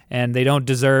people and they don't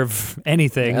deserve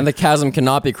anything. And the chasm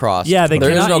cannot be crossed. Yeah,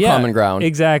 there is no common ground.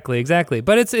 Exactly.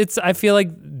 But it's. I feel like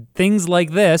things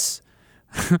like this,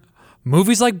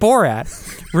 movies like Borat,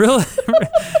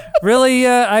 really.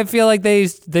 I feel like they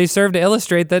serve to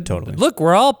illustrate that. Totally. Look,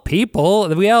 we're all people.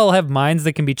 We all have minds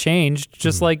that can be changed.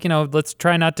 Just like let's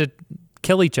try not to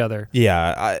kill each other.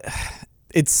 Yeah,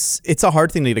 it's a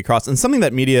hard thing to get across, and something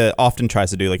that media often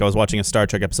tries to do. Like I was watching a Star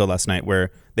Trek episode last night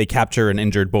where they capture an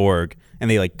injured Borg and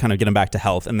they like kind of get him back to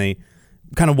health, and they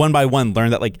kind of one by one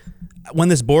learn that like when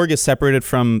this Borg is separated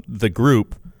from the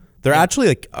group, they're actually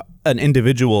like an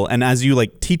individual, and as you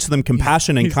like teach them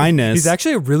compassion and kindness, He's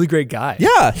actually a really great guy.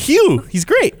 yeah, Hugh, he's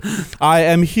great. I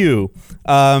am Hugh.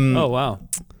 Oh wow.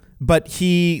 But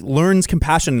he learns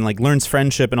compassion and like learns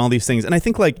friendship and all these things. And I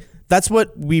think like that's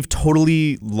what we've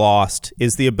totally lost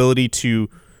is the ability to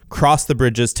cross the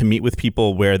bridges to meet with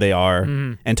people where they are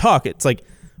and talk. It's like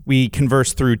we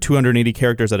converse through 280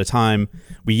 characters at a time.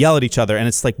 We yell at each other and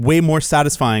it's like way more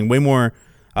satisfying, way more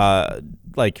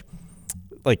like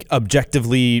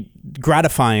objectively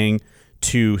gratifying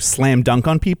to slam dunk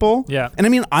on people. Yeah. And I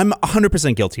mean, I'm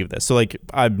 100% guilty of this. So like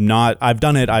I've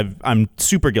done it. I'm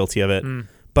super guilty of it.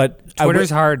 But Twitter's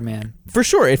hard, man. for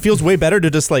sure, it feels way better to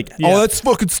just like, Yeah. oh, that's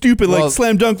fucking stupid. Well, like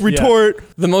slam dunk, retort.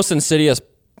 The most insidious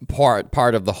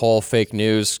part of the whole fake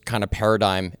news kind of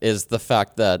paradigm is the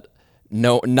fact that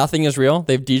nothing is real.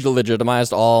 They've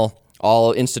delegitimized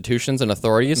all institutions and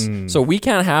authorities. So we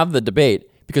can't have the debate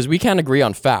because we can't agree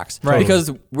on facts. Right.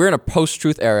 Because we're in a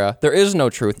post-truth era. There is no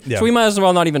truth. Yeah. So we might as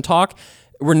well not even talk.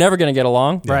 We're never going to get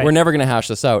along. Right. We're never going to hash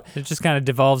this out. It just kind of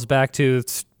devolves back to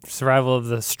survival of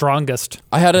the strongest.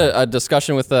 I had a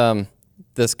discussion with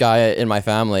this guy in my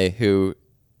family who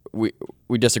we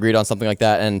disagreed on something like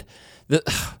that, and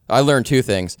I learned two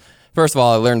things. First of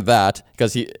all, I learned that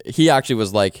because he actually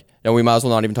was like, no, we might as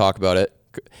well not even talk about it.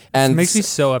 And It makes me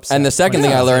so upset. And the second when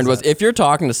thing I someone learned says was if you're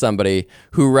talking to somebody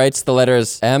who writes the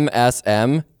letters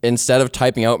MSM instead of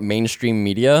typing out mainstream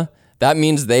media, that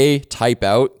means they type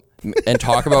out and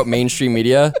talk about mainstream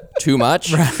media too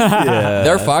much. Yeah.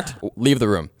 They're fucked. Leave the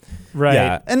room. that. Right.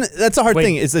 Yeah. And that's a hard Wait,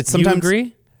 thing is that sometimes you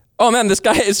agree? Oh man, this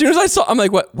guy, as soon as I saw, I'm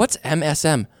like, what's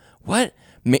MSM? What?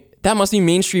 That must be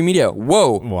mainstream media.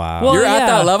 Whoa. Wow. Well, You're at yeah.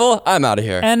 that level? I'm out of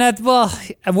here. And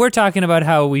we're talking about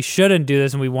how we shouldn't do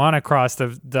this and we want to cross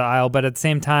the aisle, but at the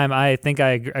same time, I think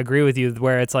I agree with you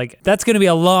where it's like, that's going to be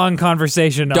a long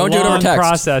conversation, Don't a do it over long text.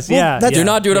 process. Well, Yeah. that's- Do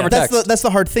not do it over text. that's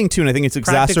the hard thing too, and I think it's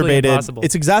Practically exacerbated. impossible.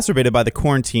 It's exacerbated by the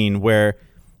quarantine, where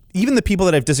even the people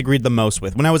that I've disagreed the most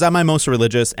with, when I was at my most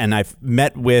religious, and I've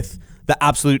met with the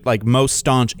absolute like most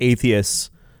staunch atheists,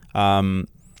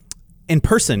 in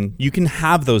person, you can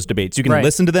have those debates. You can Right.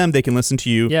 listen to them; they can listen to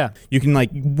you. Yeah. You can like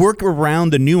work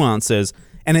around the nuances,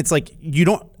 and it's like you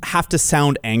don't have to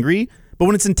sound angry, but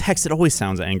when it's in text, it always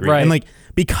sounds angry. Right. And like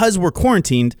because we're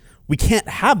quarantined, we can't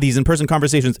have these in-person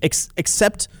conversations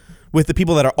except with the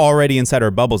people that are already inside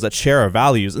our bubbles that share our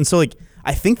values. And so like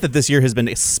I think that this year has been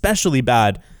especially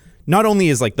bad not only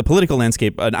is like the political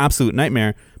landscape an absolute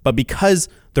nightmare, but because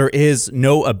there is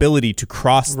no ability to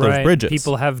cross those bridges.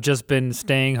 People have just been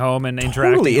staying home and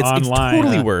interacting online. It's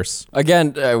totally worse.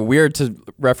 Again, weird to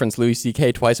reference Louis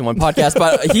C.K. twice in one podcast,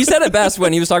 but he said it best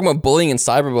when he was talking about bullying and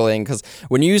cyberbullying, because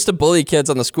when you used to bully kids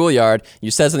on the schoolyard,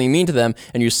 you said something mean to them,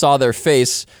 and you saw their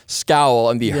face scowl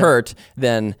and be hurt,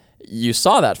 then you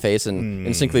saw that face, and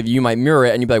instinctively you might mirror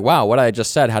it, and you'd be like, wow, what I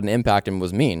just said had an impact and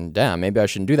was mean. Damn, maybe I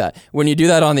shouldn't do that. When you do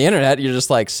that on the internet, you're just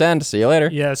like, send, see you later.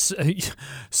 Yes.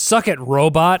 Suck it,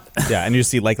 robot. Yeah, and you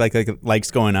see likes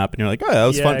going up, and you're like, oh, that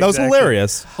was fun. That was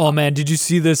hilarious. Oh, man, did you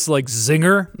see this like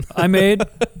zinger I made?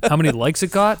 How many likes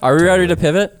it got? Are we ready to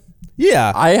pivot?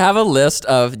 Yeah. I have a list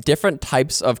of different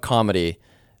types of comedy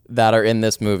that are in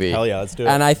this movie. Hell yeah, let's do it.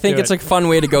 And I think it's a fun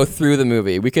way to go through the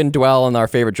movie. We can dwell on our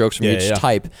favorite jokes from each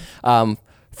type.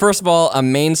 First of all, a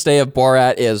mainstay of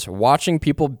Borat is watching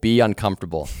people be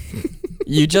uncomfortable.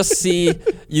 You just see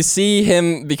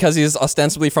him, because he's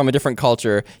ostensibly from a different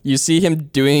culture, you see him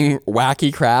doing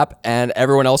wacky crap and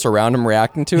everyone else around him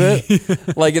reacting to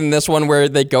it. Like in this one where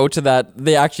they go to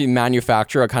they actually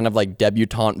manufacture a kind of like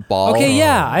debutante ball. Okay,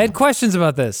 yeah, I had questions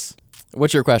about this.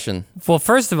 What's your question? Well,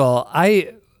 first of all,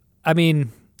 I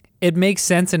mean, it makes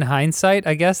sense in hindsight,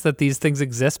 I guess, that these things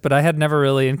exist, but I had never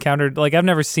really encountered, like, I've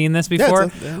never seen this before,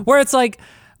 where it's like,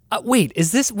 wait,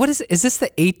 is this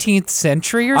the 18th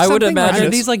century or something? I would imagine. Like,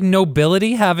 are these, like,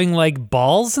 nobility having, like,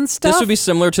 balls and stuff? This would be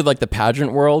similar to, like, the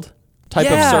pageant world type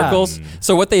of circles.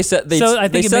 So what they said, they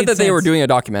said that they were doing a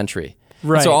documentary.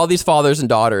 Right. And so all these fathers and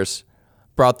daughters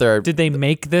brought their... Did they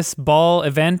make this ball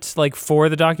event, like, for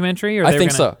the documentary? Or I think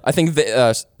so. I think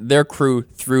their crew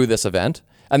threw this event.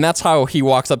 And that's how he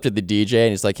walks up to the DJ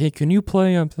and he's like, hey, can you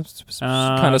play a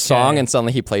kind of song? And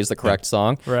suddenly he plays the correct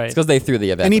song. Right. It's because they threw the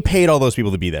event. And he paid all those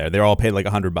people to be there. They were all paid like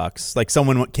 $100. Like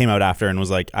someone came out after and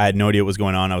was like, I had no idea what was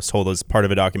going on. I was told it was part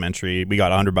of a documentary. We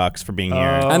got $100 for being here.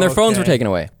 And their phones were taken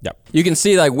away. Yep. You can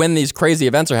see like when these crazy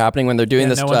events are happening, when they're doing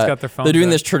this, no one's got their phones they're doing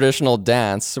out. this traditional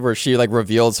dance where she like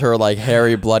reveals her like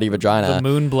hairy, bloody vagina. The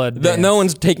moon blood dance. No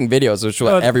one's taking videos, which is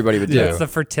what everybody would do. It's the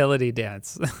fertility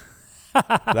dance.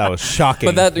 That was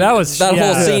shocking. But that whole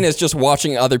scene is just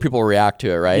watching other people react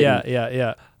to it, right?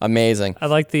 Yeah. Amazing. I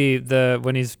like the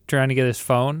when he's trying to get his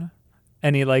phone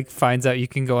and he like finds out you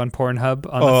can go on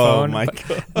Pornhub on the phone. Oh my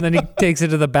God. And then he takes it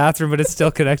to the bathroom, but it's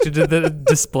still connected to the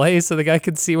display so the guy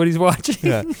can see what he's watching.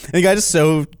 Yeah. And the guy just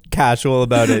so casual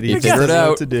about it. He figured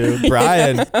out what to do.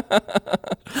 Brian.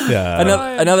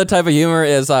 Yeah. Another type of humor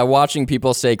is watching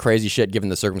people say crazy shit given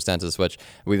the circumstances, which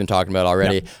we've been talking about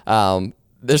already. Yeah.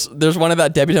 There's one of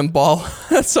that debutante ball.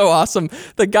 That's so awesome.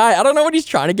 The guy, I don't know what he's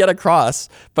trying to get across,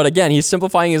 but again, he's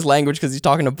simplifying his language because he's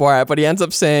talking to Borat, but he ends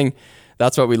up saying,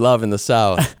 that's what we love in the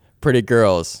South. Pretty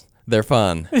girls. They're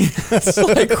fun. It's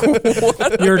like,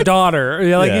 what? Your daughter.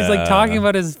 He's like talking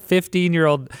about his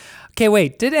 15-year-old. Okay,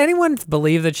 wait. Did anyone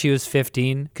believe that she was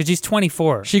 15? Because she's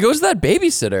 24. She goes to that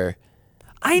babysitter.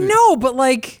 I know, but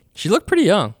like... She looked pretty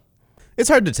young. It's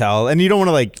hard to tell, and you don't want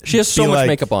to like... She has so much like,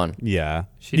 makeup on. Yeah.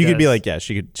 She you could be does. like, yeah,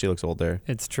 she looks older.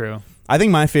 It's true. I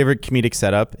think my favorite comedic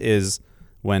setup is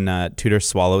when Tudor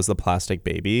swallows the plastic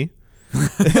baby.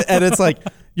 And it's like,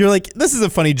 you're like, this is a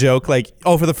funny joke. Like,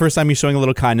 oh, for the first time he's showing a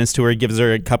little kindness to her. He gives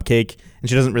her a cupcake, and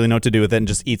she doesn't really know what to do with it and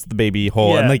just eats the baby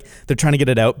whole. Yeah. And like, they're trying to get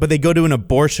it out, but they go to an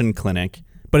abortion clinic.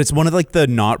 But it's one of like the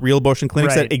not real abortion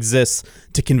clinics that exists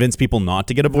to convince people not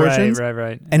to get abortions.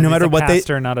 Right. And no matter what he's a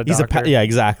pastor, not a doctor. Yeah,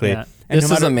 exactly. Yeah. And This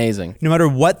is amazing. No matter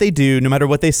what they do, no matter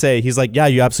what they say, he's like, yeah,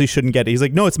 you absolutely shouldn't get it. He's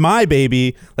like, no, it's my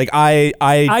baby. Like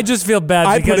I just feel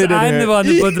bad because I'm the one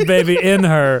who put the baby in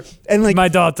her. And like my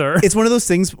daughter. It's one of those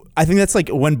things. I think that's like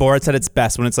when Borat's at its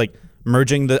best, when it's like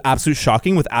merging the absolute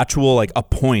shocking with actual like a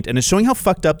point, and it's showing how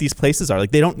fucked up these places are.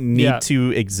 Like they don't need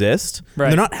to exist. Right.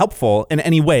 They're not helpful in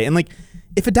any way. And like,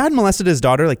 if a dad molested his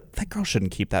daughter, like that girl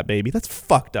shouldn't keep that baby. That's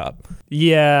fucked up.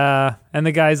 Yeah, and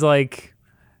the guy's like,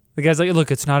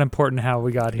 look, it's not important how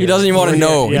we got here. He doesn't even want to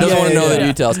know. He doesn't want to know the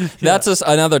details. Yeah. That's just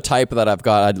another type that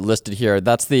I've listed here.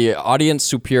 That's the audience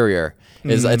superior.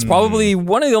 It's probably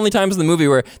one of the only times in the movie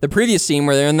where the previous scene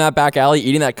where they're in that back alley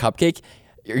eating that cupcake,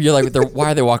 you're like, why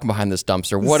are they walking behind this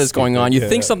dumpster? What is going on? You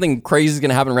think something crazy is going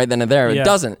to happen right then and there. It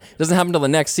doesn't. It doesn't happen until the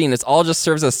next scene. It all just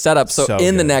serves as setup. So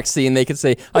in the next scene, they could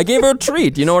say, I gave her a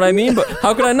treat. You know what I mean? But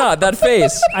how could I not? That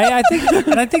face. I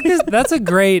think that's a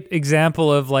great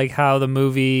example of like how the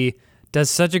movie does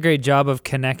such a great job of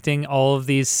connecting all of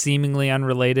these seemingly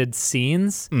unrelated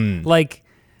scenes. Like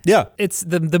Yeah. It's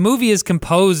the movie is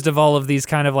composed of all of these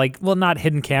kind of like, well, not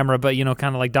hidden camera, but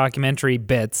kind of like documentary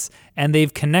bits, and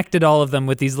they've connected all of them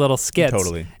with these little skits.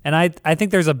 Totally. And I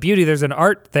think there's a beauty, there's an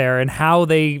art there, and how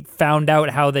they found out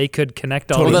how they could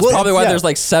connect all Well, of that's these. probably why there's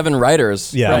like 7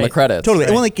 writers on the credits. Totally.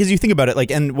 Well, like, because you think about it, like,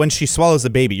 and when she swallows the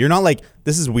baby, you're not like,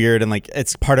 this is weird and like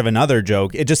it's part of another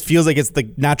joke. It just feels like it's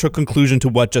the natural conclusion to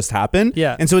what just happened.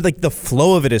 Yeah. And so like the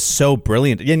flow of it is so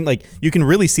brilliant. And like you can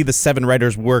really see the 7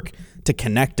 writers work to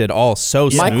connect it all so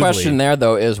smoothly. My question there,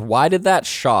 though, is why did that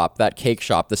cake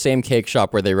shop, the same cake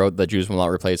shop where they wrote "The Jews will not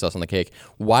replace us" on the cake,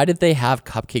 why did they have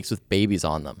cupcakes with babies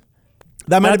on them?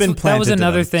 That might have been planted. That was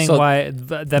another thing So- why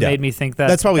that made me think that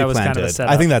That's probably that was planted. kind of a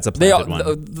setup. I think that's a planted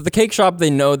one. The cake shop,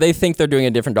 they think they're doing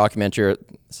a different documentary or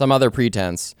some other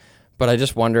pretense, but I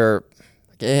just wonder,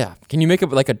 yeah, can you make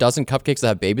up like a dozen cupcakes that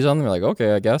have babies on them? They're like,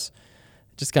 okay, I guess.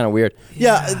 Just kind of weird.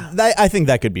 Yeah, I think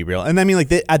that could be real. And I mean,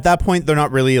 like at that point, they're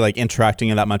not really like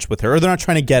interacting that much with her, or they're not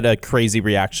trying to get a crazy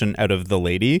reaction out of the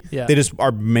lady. Yeah. They just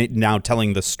are now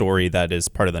telling the story that is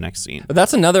part of the next scene. But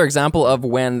that's another example of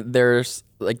when there's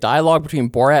like dialogue between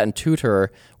Borat and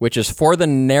Tutor, which is for the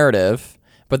narrative,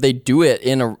 but they do it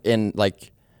in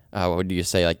like what do you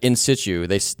say, like in situ.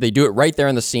 They do it right there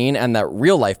in the scene, and that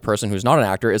real life person who's not an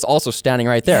actor is also standing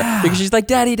right there because she's like,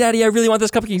 "Daddy, Daddy, I really want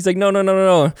this cupcake." He's like,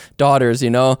 "No, daughters,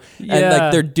 and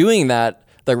like they're doing that.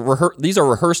 Like these are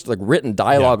rehearsed, like written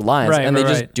dialogue lines, and they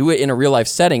just do it in a real life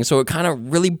setting. So it kind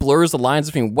of really blurs the lines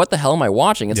between what the hell am I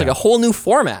watching? It's like a whole new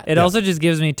format. It also just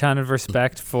gives me a ton of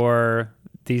respect for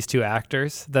these 2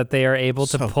 actors that they are able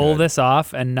to pull this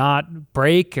off and not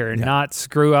break or not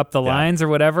screw up the lines or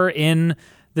whatever in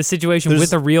the situation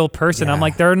with a real person. I'm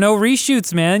like, there are no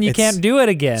reshoots, man. You can't do it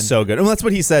again. So good. And that's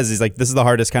what he says. He's like, this is the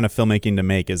hardest kind of filmmaking to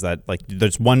make, is that like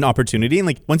there's one opportunity, and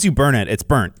like once you burn it, it's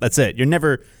burnt. That's it. You're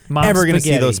never ever going to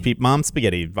see those people. Mom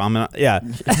spaghetti. Yeah.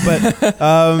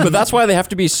 But that's why they have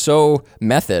to be so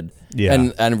method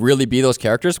and really be those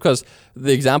characters, because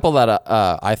the example that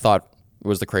I thought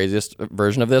was the craziest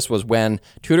version of this was when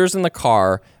Tudor's in the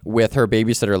car with her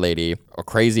babysitter lady, a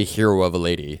crazy hero of a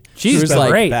lady. She's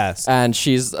like, great. Best. And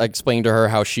she's explaining to her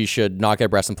how she should not get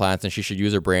breast implants and she should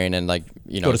use her brain and like,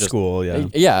 go to school,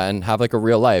 and have like a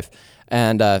real life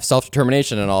and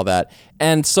self-determination and all that.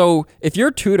 And so if you're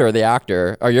Tudor, the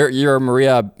actor, or you're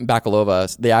Maria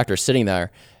Bakalova, the actor sitting there,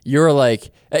 you're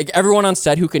like everyone on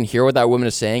set who can hear what that woman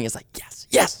is saying is like, yes,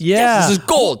 this is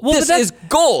gold. This is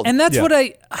gold. And that's what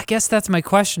I guess that's my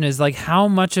question is like how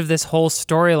much of this whole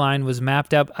storyline was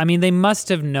mapped up. I mean, they must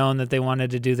have known that they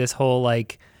wanted to do this whole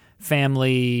like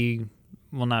family,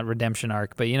 well, not redemption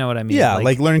arc, but you know what I mean? Yeah,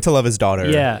 like learning to love his daughter.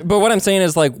 Yeah. But what I'm saying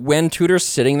is like when Tudor's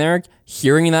sitting there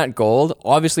hearing that gold,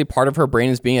 obviously part of her brain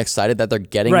is being excited that they're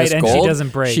getting this and gold. she doesn't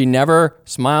break. She never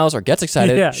smiles or gets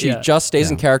excited. She just stays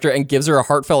in character and gives her a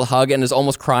heartfelt hug and is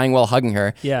almost crying while hugging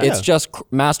her. Yeah. It's just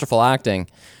masterful acting.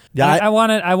 Yeah, I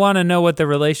want to know what the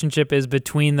relationship is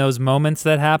between those moments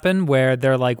that happen where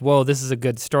they're like, whoa, this is a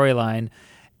good storyline.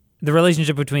 The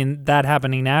relationship between that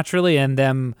happening naturally and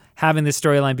them having this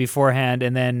storyline beforehand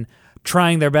and then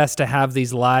trying their best to have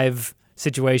these live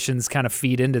situations kind of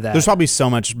feed into that. There's probably so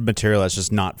much material that's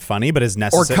just not funny, but is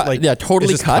necessary. Or cut,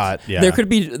 totally cut. Yeah. There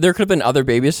could have been other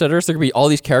babysitters. There could be all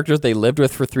these characters they lived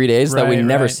with for 3 days that we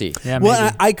never see. Yeah,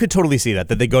 well, I could totally see that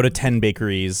they go to 10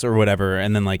 bakeries or whatever,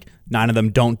 and then like 9 of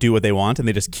them don't do what they want, and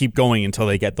they just keep going until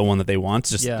they get the one that they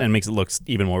want. And makes it look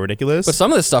even more ridiculous. But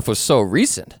some of this stuff was so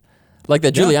recent, like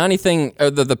the Giuliani thing,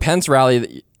 or the Pence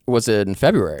rally was in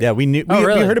February. Yeah, we knew. We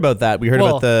heard about that. We heard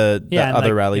about the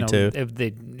other rally too.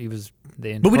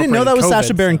 But we didn't know that was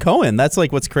Sacha Baron Cohen. That's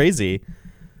like what's crazy.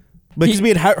 Because we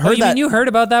had heard that. You heard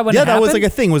about that when it happened? Yeah, that was like a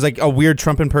thing. It was like a weird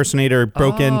Trump impersonator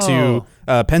broke into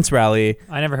Pence rally.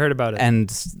 I never heard about it.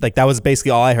 And like that was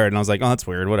basically all I heard. And I was like, oh, that's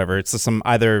weird. Whatever. It's just some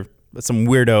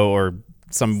weirdo or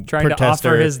some trying protester. to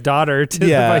offer his daughter to the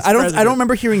vice president. I don't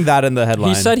remember hearing that in the headline.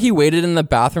 He said he waited in the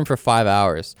bathroom for 5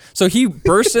 hours. So he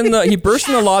burst in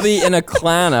the lobby in a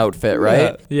Klan outfit,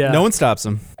 right? Yeah. No one stops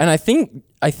him. And I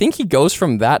think he goes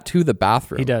from that to the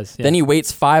bathroom. He does. Yeah. Then he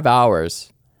waits 5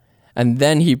 hours, and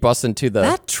then he busts into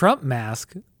That Trump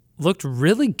mask looked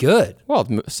really good.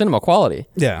 Cinema quality.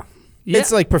 Yeah. Yeah.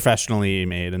 It's like professionally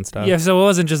made and stuff. Yeah, so it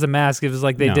wasn't just a mask. It was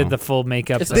like they did the full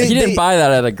makeup. He didn't buy that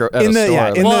at a store. In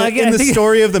the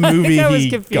story of the movie,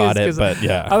 he got it. But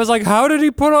yeah, I was like, how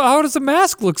does the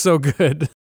mask look so good?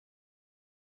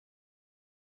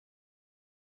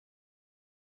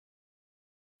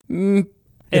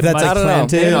 If that's might- like I don't know.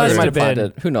 planted. Maybe must they or- might have have find been.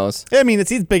 it. Who knows? I mean,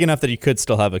 it's big enough that you could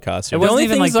still have a It costume. wasn't only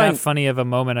even like things that I'm- funny of a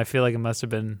moment. I feel like it must have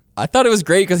been. I thought it was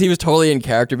great because he was totally in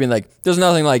character, being like, "There's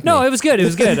nothing like No, me." it was good. It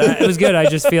was good. It was good. I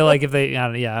just feel like if they, I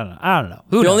don't know.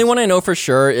 Who The knows? only one I know for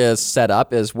sure is set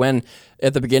up is when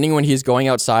at the beginning when he's going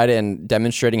outside and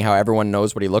demonstrating how everyone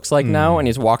knows what he looks like now, and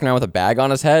he's walking around with a bag on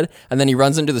his head, and then he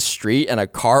runs into the street and a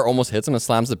car almost hits him and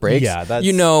slams the brakes. Yeah, that's-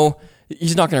 you know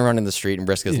he's not going to run in the street and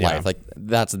risk his Yeah. life. Like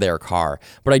that's their car.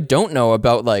 But I don't know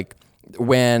about like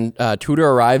when Tudor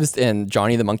arrives in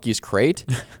Johnny the Monkey's crate,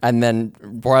 and then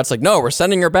Borat's like, "No, we're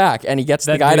sending her back," and he gets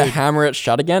the That guy to dude. hammer it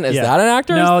shut again. Is Yeah. that an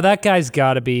actor? No, that guy's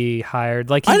got to be hired.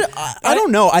 Like he, I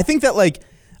don't know. I think that like,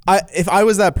 if I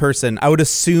was that person, I would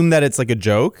assume that it's like a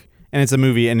joke and it's a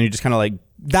movie, and you just kind of like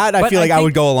that. I But feel like I think-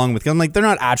 would go along with. I'm like, they're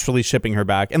not actually shipping her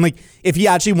back, and like if he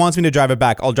actually wants me to drive it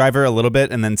back, I'll drive her a little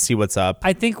bit and then see what's up.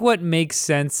 I think what makes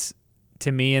sense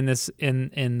to me in this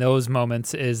in those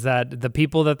moments is that the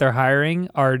people that they're hiring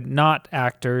are not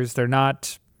actors. They're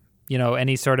not,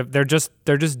 any sort of. They're just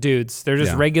dudes. They're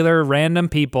just Yeah. regular random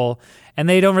people, and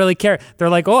they don't really care. They're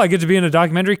like, oh, I get to be in a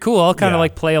documentary. Cool. I'll kind of Yeah.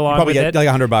 like play along Probably with get it. like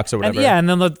 $100 or And whatever. yeah, and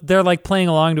then they're like playing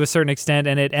along to a certain extent,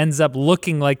 and it ends up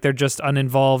looking like they're just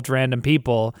uninvolved random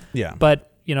people. Yeah. But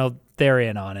they're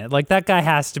in on it. Like that guy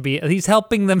has to be. He's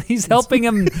helping them. He's helping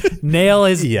him nail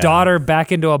his Yeah. daughter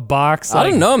back into a box. I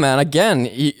Like, don't know, man. Again,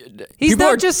 He's people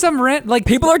not are just some rent. Like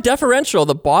people are deferential.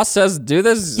 The boss says, "Do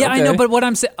this." yeah, I Okay. know. But what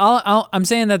I'm saying, I'm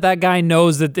saying that guy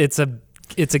knows that it's a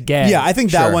gag. Yeah, I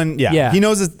think that Sure. one. Yeah, he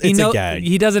knows it's a gag.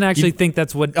 He doesn't actually think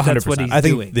that's what 100%. he's I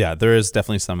think doing. yeah, there is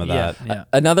definitely some of Yeah, that. yeah.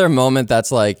 Another moment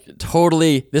that's like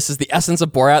totally, this is the essence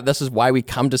of Borat. This is why we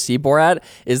come to see Borat,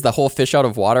 is the whole fish out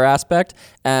of water aspect.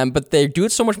 But they do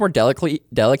it so much more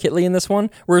delicately in this one.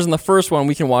 Whereas in the first one,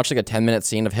 we can watch like a 10-minute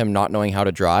scene of him not knowing how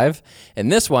to drive. In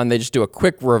this one, they just do a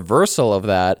quick reversal of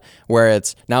that, where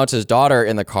it's his daughter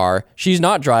in the car. She's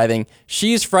not driving.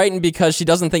 She's frightened because she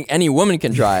doesn't think any woman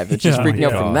can drive. And she's freaking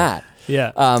out from that.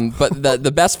 Yeah. But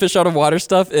the best fish out of water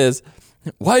stuff is,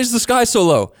 why is the sky so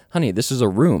low? Honey, this is a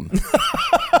room.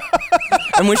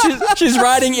 And when she's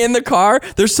riding in the car,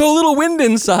 there's so little wind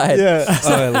inside.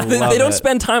 Yeah. They don't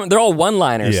spend time. They're all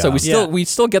one-liners, so Yeah. we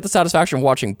still get the satisfaction of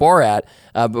watching Borat,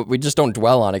 but we just don't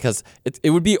dwell on it because it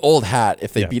would be old hat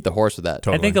if they beat the horse with that.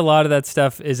 Totally. I think a lot of that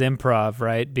stuff is improv,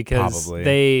 right? Because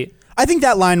Probably. I think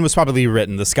that line was probably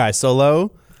written, "The sky so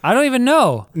low." I don't even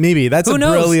know. Maybe that's Who a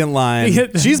knows? brilliant line.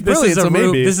 She's brilliant, so room.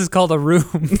 maybe. This is called a room.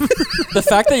 The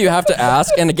fact that you have to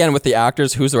ask, and again with the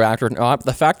actors, who's the actor or not,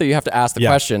 the fact that you have to ask the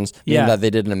questions mean Yeah. that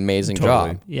they did an amazing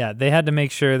Totally. job. Yeah, they had to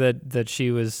make sure that she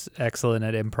was excellent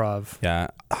at improv. Yeah.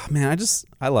 Oh, man,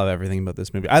 I love everything about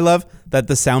this movie. I love that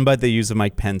the soundbite they use of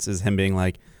Mike Pence is him being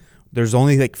like, there's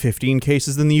only like 15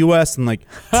 cases in the US and like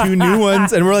 2 new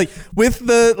ones. And we're like, with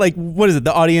the, like, what is it?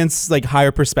 The audience, like,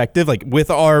 higher perspective, like with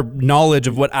our knowledge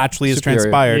of what actually has Superior.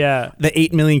 transpired. Yeah. The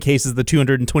 8 million cases, the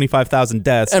 225,000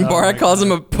 deaths. And Borat calls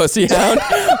him a pussy hound.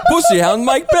 Pussy hound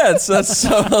Mike Pence. That's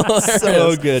so hilarious.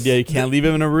 so good. Yeah, you can't leave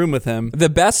him in a room with him. The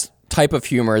best type of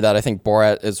humor that I think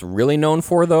Borat is really known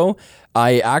for, though,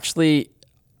 I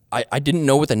didn't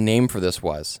know what the name for this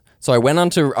was. So I went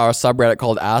onto our subreddit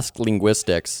called Ask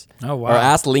Linguistics. Oh, wow. Or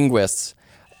Ask Linguists.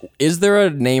 Is there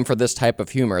a name for this type of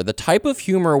humor? The type of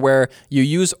humor where you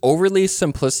use overly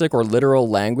simplistic or literal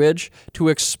language to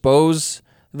expose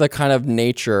the kind of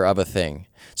nature of a thing.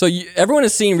 So everyone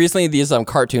has seen recently these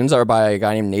cartoons that are by a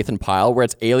guy named Nathan Pyle, where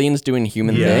it's aliens doing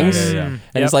human things. Yeah.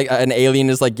 And it's like an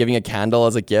alien is like giving a candle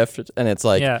as a gift, and it's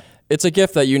like it's a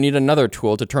gift that you need another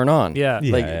tool to turn on. Yeah.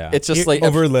 Like it's just like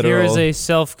over literal. Here is a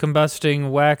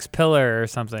self-combusting wax pillar or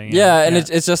something. Yeah, and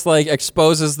it's just like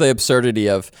exposes the absurdity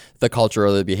of the culture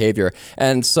or the behavior.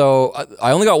 And so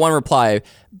I only got one reply,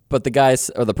 but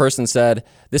the person said,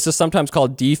 this is sometimes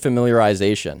called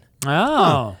defamiliarization.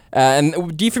 Oh. And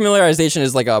defamiliarization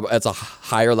is like it's a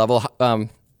higher level kind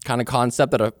of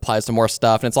concept that applies to more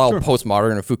stuff, and it's all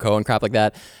postmodern and Foucault and crap like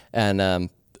that. And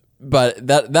but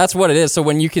that's what it is. So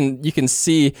when you can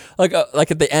see like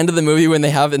at the end of the movie when they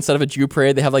have, instead of a Jew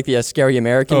parade, they have like the scary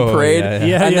American parade, and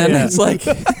then it's like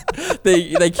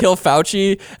they kill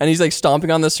Fauci and he's like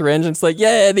stomping on the syringe, and it's like,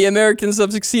 yeah, the Americans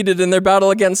have succeeded in their battle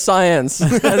against science,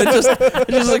 and it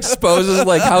just exposes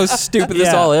like how stupid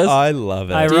this all is. I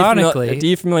love it. Ironically,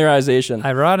 defamiliarization.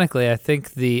 Ironically, I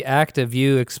think the act of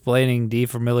you explaining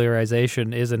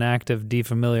defamiliarization is an act of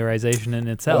defamiliarization in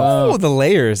itself. Oh, the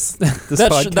layers. This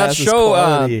podcast that is show,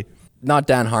 quality. not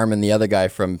Dan Harmon, the other guy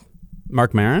from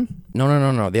Mark Maron?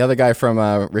 no, the other guy from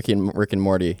Rick and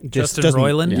Morty. Justin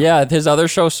Roiland? Yeah, his other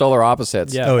show, Solar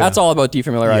Opposites. Yeah. Oh, That's all about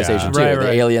defamiliarization Yeah. too. Right, the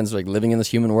right. aliens like living in this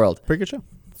human world. Pretty good show.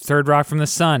 Third Rock from the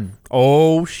Sun.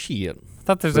 Oh, shit. I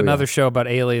thought there's another show about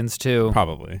aliens too.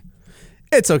 Probably.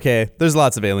 It's okay. There's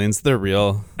lots of aliens. They're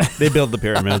real. They build the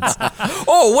pyramids.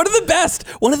 Oh, one of the best.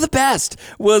 One of the best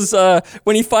was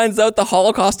when he finds out the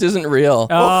Holocaust isn't real.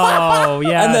 Oh,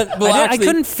 yeah. And then, well, I actually-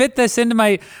 couldn't fit this into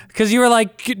my, because you were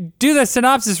like, do the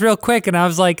synopsis real quick, and I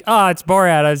was like, oh, it's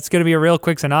Borat. It's going to be a real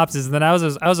quick synopsis. And then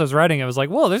as I was writing, I was like,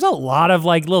 whoa, there's a lot of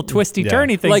like little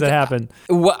twisty-turny things Like, that happen.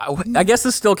 I guess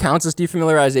this still counts as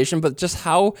defamiliarization, but just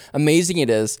how amazing it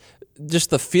is.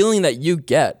 Just the feeling that you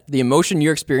get, the emotion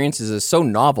your experiences is so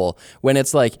novel when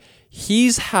it's like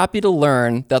he's happy to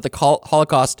learn that the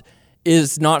Holocaust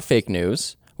is not fake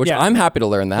news, which Yeah. I'm happy to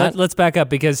learn that. Let's back up,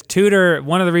 because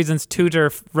one of the reasons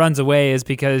Tudor runs away is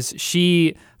because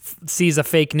she sees a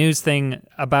fake news thing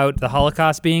about the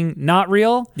Holocaust being not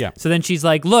real. Yeah. So then she's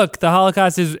like, look, the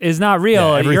Holocaust is not real. Yeah,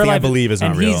 and everything your I life believe is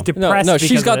not and real. he's No, depressed. No, because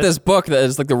she's of got it. this book that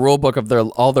is like the rule book of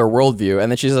all their worldview,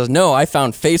 and then she says, "No, I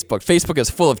found Facebook. Facebook is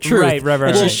full of truth." Right,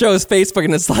 And she right. shows Facebook,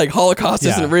 and it's like Holocaust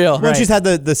isn't real. When Right. she's had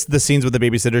the scenes with the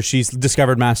babysitter, she's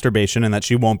discovered masturbation and that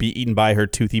she won't be eaten by her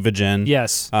toothy vagin.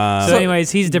 Yes. So- So anyways,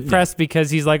 he's depressed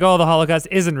because he's like, oh, the Holocaust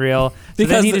isn't real. So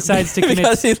then he decides to commit.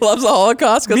 because he loves the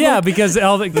Holocaust. Yeah, because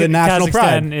all the national Kazakhstan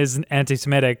pride. is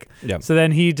anti-Semitic. Yeah. So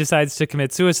then he decides to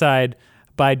commit suicide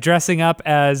by dressing up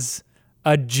as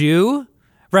a Jew.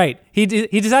 Right. He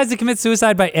decides to commit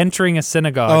suicide by entering a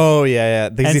synagogue. Oh yeah.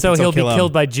 Because and so he'll be kill him.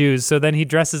 killed by Jews. So then he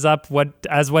dresses up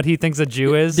as what he thinks a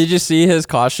Jew is. Did you see his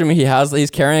costume? He's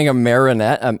carrying a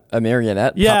marionette, a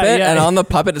marionette Yeah, puppet, yeah. and on the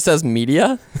puppet it says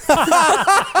media.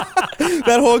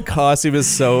 That whole costume is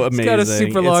so amazing. He's got a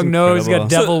super It's long nose, got incredible.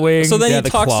 devil wings. So then Yeah, he the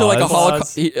talks to like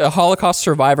claws. a Holocaust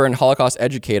survivor and Holocaust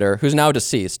educator who's now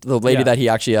deceased. The lady Yeah. that he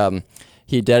actually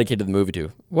he dedicated the movie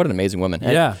to. What an amazing woman.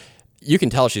 And Yeah. you can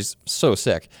tell she's so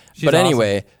sick. She's but awesome.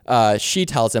 anyway, she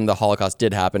tells him the Holocaust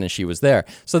did happen and she was there.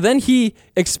 So then he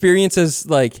experiences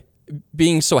like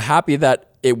being so happy that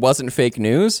it wasn't fake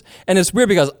news. And it's weird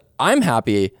because I'm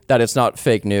happy that it's not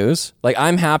fake news. Like,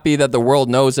 I'm happy that the world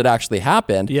knows it actually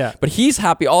happened. Yeah. But he's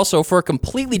happy also for a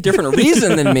completely different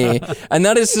reason than me. And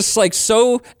that is just like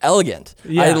so elegant.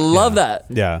 Yeah. I love that.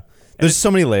 Yeah. There's so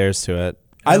many layers to it.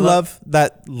 I love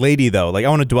that lady though. Like I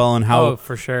want to dwell on how Oh,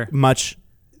 for sure. much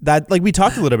that like we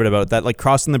talked a little bit about that, like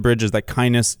crossing the bridges, that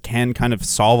kindness can kind of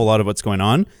solve a lot of what's going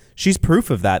on. She's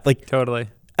proof of that. Like Totally.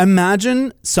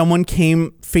 imagine someone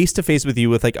came face to face with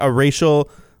you with like a racial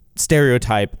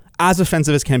stereotype as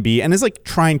offensive as can be and is like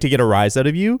trying to get a rise out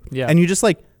of you. Yeah. And you just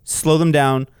like slow them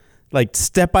down, like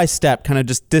step by step, kind of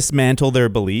just dismantle their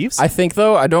beliefs. I think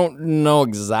though, I don't know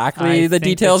exactly I the think that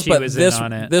details, she but was in this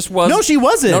on it. this was No, she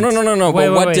wasn't. No. Wait,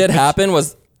 But what wait, did but happen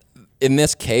was, in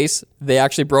this case, they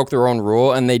actually broke their own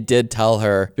rule and they did tell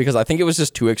her, because I think it was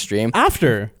just too extreme.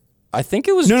 After. I think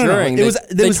it was No. during. It was-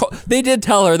 They did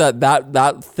tell her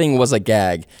that thing was a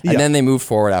gag, and Yeah. then they moved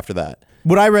forward after that.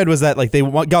 What I read was that like they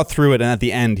got through it, and at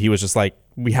the end he was just like,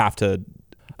 "We have to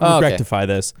Oh, okay. rectify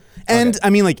this." And I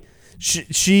mean, like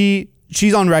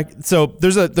she's on rec. So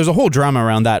there's a whole drama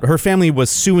around that. Her family was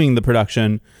suing the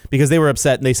production because they were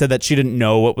upset, and they said that she didn't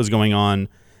know what was going on,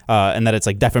 and that it's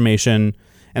like defamation.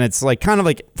 And it's like kind of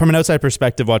like from an outside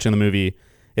perspective watching the movie,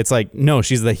 it's like no,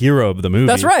 she's the hero of the movie.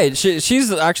 That's right. She's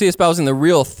actually espousing the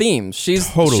real themes. She's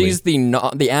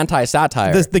the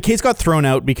anti-satire. The case got thrown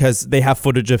out because they have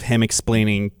footage of him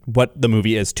explaining what the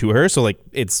movie is to her. So like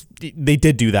they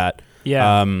did do that.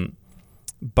 Yeah.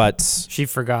 But She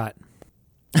forgot.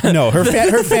 no,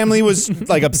 her family was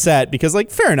like upset because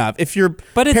like fair enough. If your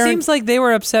But it parent- seems like they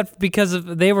were upset because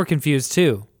they were confused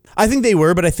too. I think they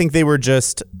were, but I think they were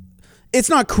just. It's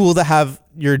not cool to have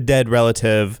your dead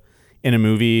relative in a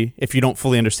movie if you don't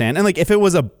fully understand. And like if it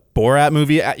was a Borat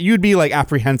movie, you'd be like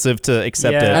apprehensive to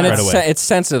accept Yeah. it and right away. it's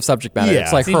sensitive subject matter. Yeah.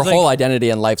 It's like Seems her like- whole identity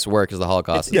and life's work is the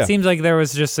Holocaust. Yeah. It seems like there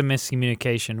was just some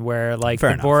miscommunication where like Fair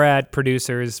the enough. Borat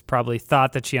producers probably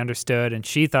thought that she understood and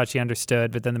she thought she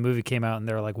understood, but then the movie came out and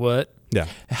they were like, what? Yeah.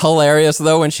 Hilarious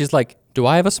though when she's like, "Do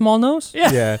I have a small nose?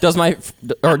 Yeah. Does my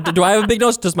or do I have a big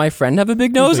nose? Does my friend have a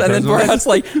big nose?" And then Borat's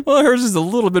like, "Well, hers is a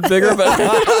little bit bigger, but."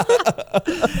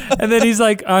 And then he's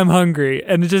like, I'm hungry.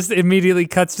 And it just immediately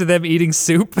cuts to them eating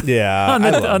soup Yeah. on I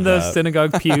love the that.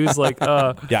 synagogue pews. Like,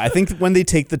 Yeah, I think when they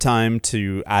take the time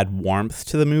to add warmth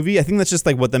to the movie, I think that's just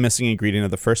like what the missing ingredient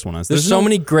of the first one is. There's so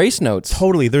many grace notes.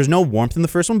 Totally. There's no warmth in the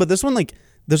first one, but this one, like,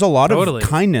 there's a lot Totally. of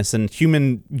kindness and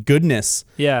human goodness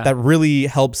Yeah. that really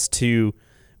helps to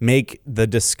make the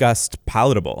disgust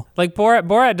palatable. like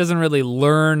Borat doesn't really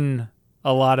learn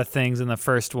a lot of things in the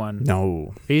first one.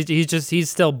 No. He's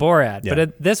still Borat. Yeah.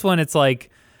 But this one, it's like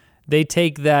they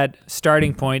take that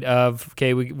starting point of,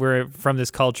 okay, we're from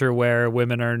this culture where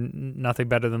women are nothing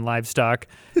better than livestock,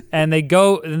 and they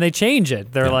go and they change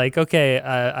it. They're like, okay,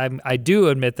 I do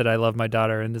admit that I love my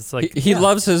daughter, and it's like he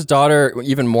loves his daughter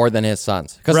even more than his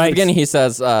sons. Because at the beginning he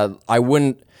says, I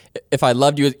wouldn't, if I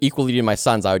loved you equally to my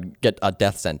sons, I would get a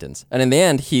death sentence. And in the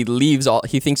end, he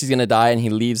thinks he's going to die, and he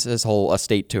leaves his whole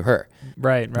estate to her.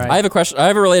 Right. I have a question. I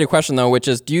have a related question though, which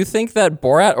is, do you think that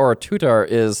Borat or Tutar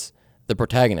is the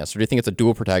protagonist, or do you think it's a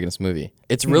dual protagonist movie?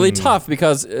 It's really tough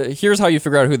because here's how you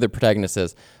figure out who the protagonist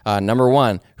is. Number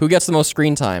one, who gets the most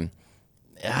screen time?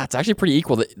 Yeah, it's actually pretty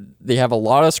equal. They have a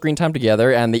lot of screen time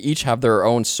together, and they each have their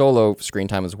own solo screen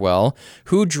time as well.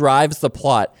 Who drives the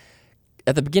plot?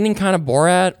 At the beginning, kind of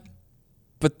Borat,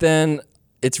 but then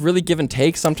it's really give and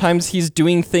take. Sometimes he's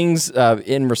doing things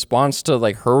in response to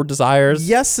like her desires.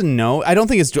 Yes and no. I don't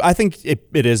think it's. I think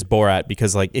it is Borat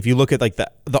because like if you look at like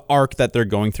the arc that they're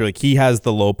going through, like he has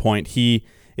the low point. He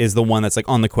is the one that's like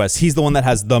on the quest. He's the one that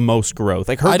has the most growth.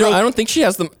 Like her. I don't think she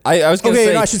has the. I was gonna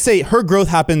say. No, I should say her growth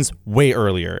happens way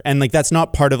earlier, and like that's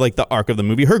not part of like the arc of the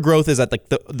movie. Her growth is at like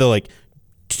the like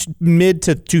mid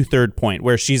to 2/3 point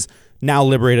where she's now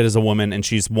liberated as a woman and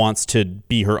she wants to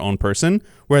be her own person,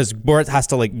 whereas Borat has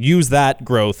to like use that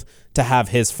growth to have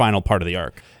his final part of the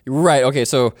arc. Right. Okay.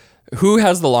 So who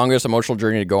has the longest emotional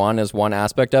journey to go on is one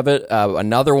aspect of it.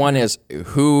 Another one is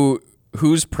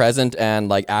who's present and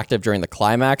like active during the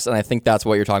climax, and I think that's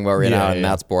what you're talking about right now, and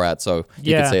that's Borat. So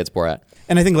you could say it's Borat.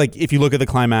 And I think like if you look at the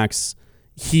climax,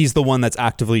 he's the one that's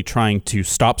actively trying to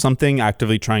stop something,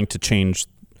 actively trying to change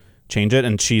it,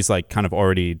 and she's like kind of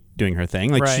already doing her thing.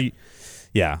 Like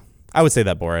I would say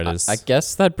that Borat is. I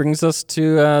guess that brings us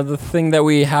to the thing that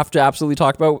we have to absolutely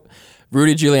talk about,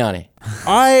 Rudy Giuliani.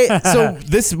 So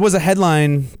this was a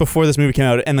headline before this movie came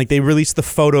out, and like they released the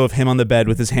photo of him on the bed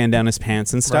with his hand down his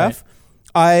pants and stuff.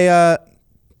 Right.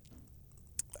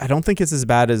 I don't think it's as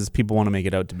bad as people want to make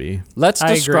it out to be. Let's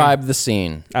describe the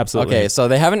scene. Absolutely. Okay, so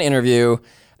they have an interview.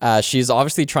 She's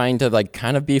obviously trying to like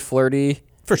kind of be flirty.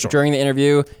 For sure. During the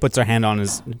interview. Puts her hand on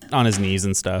his knees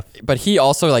and stuff. But he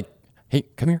also like, hey,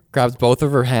 come here, grabs both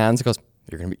of her hands, goes,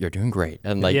 you're doing great.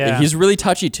 And like he's really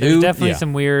touchy too. There's definitely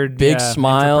some weird big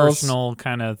smiles, personal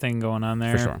kind of thing going on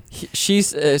there. For sure. She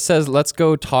says, let's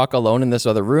go talk alone in this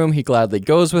other room. He gladly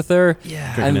goes with her.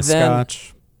 Yeah. Drinking a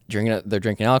scotch. They're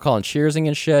drinking alcohol and cheersing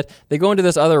and shit. They go into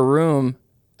this other room,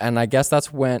 and I guess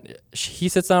that's when he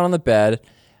sits down on the bed.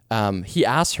 He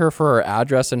asks her for her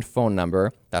address and phone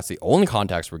number. That's the only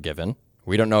context we're given.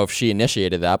 We don't know if she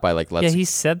initiated that by like, let's... Yeah, he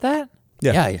said that?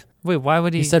 Yeah. Wait, why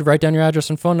would he? He said, write down your address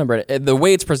and phone number. The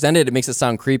way it's presented, it makes it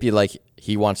sound creepy, like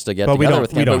he wants to get together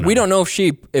with him. But we don't know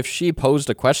if she posed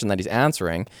a question that he's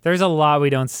answering. There's a lot we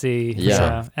don't see.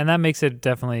 Yeah. And that makes it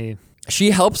definitely...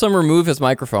 She helps him remove his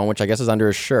microphone, which I guess is under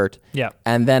his shirt. Yeah.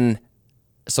 And then,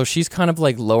 so she's kind of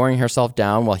like lowering herself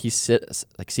down while he's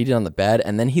seated on the bed.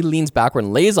 And then he leans backward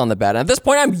and lays on the bed. And at this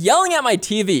point, I'm yelling at my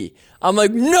TV. I'm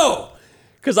like, no!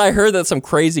 Because I heard that some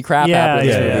crazy crap happened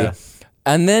in this movie.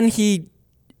 And then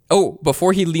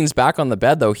before he leans back on the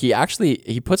bed, though, he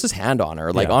puts his hand on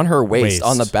her, like on her waist,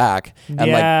 on the back, and like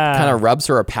kind of rubs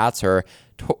her or pats her,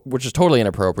 which is totally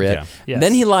inappropriate. Yeah. Yes.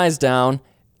 Then he lies down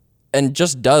and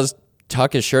just does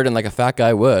tuck his shirt in like a fat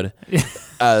guy would.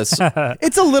 It's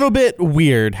a little bit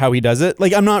weird how he does it.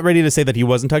 Like, I'm not ready to say that he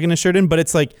wasn't tucking his shirt in, but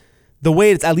it's like the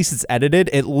way at least it's edited,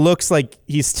 it looks like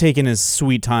he's taking his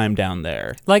sweet time down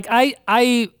there. Like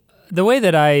the way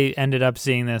that I ended up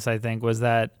seeing this, I think, was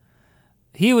that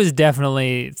he was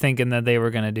definitely thinking that they were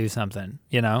going to do something,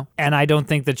 you know? And I don't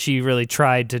think that she really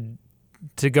tried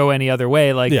to go any other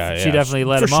way. Like, she definitely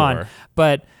led him on.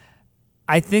 But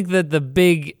I think that the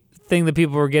big thing that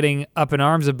people were getting up in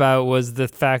arms about was the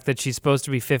fact that she's supposed to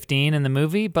be 15 in the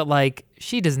movie, but like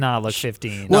she does not look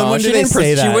 15. Well, she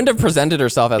wouldn't have presented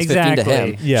herself as 15 to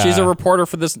him. Yeah. She's a reporter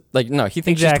for this. Like, no, he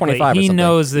thinks she's 25 or He something.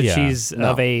 knows that she's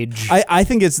of age. I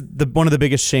think it's one of the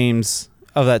biggest shames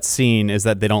of that scene is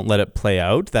that they don't let it play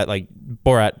out, that like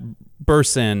Borat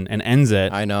bursts in and ends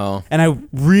it. I know. And I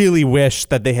really wish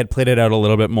that they had played it out a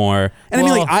little bit more. And I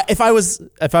mean, like, if I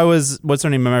was, what's her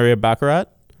name, Maria Baccarat?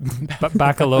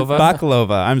 Bakalova.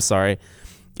 I'm sorry.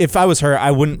 If I was her, I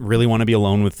wouldn't really want to be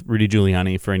alone with Rudy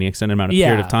Giuliani for any extended amount of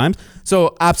period of time.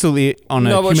 So absolutely on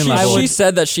a human level. She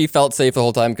said that she felt safe the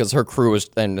whole time because her crew was,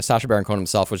 and Sacha Baron Cohen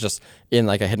himself was just in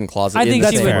like a hidden closet in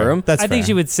the same room. I think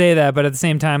she would say that, but at the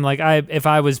same time, like if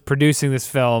I was producing this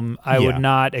film, I would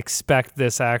not expect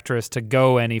this actress to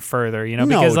go any further, you know,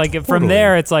 because from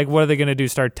there, it's like, what are they going to do?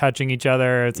 Start touching each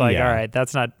other? It's like, all right,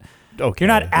 that's not. Okay.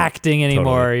 You're not acting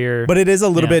anymore. But it is a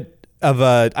little bit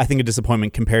I think a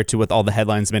disappointment compared to what all the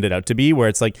headlines made it out to be, where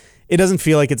it's like it doesn't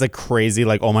feel like it's a crazy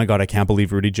like, oh my god, I can't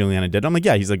believe Rudy Giuliani did. I'm like,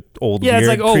 yeah, he's like old, Yeah, weird, it's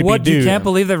like, oh, creepy what? dude. You can't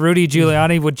believe that Rudy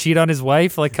Giuliani would cheat on his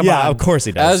wife? Like, come on. Yeah, of course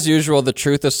he does. As usual, the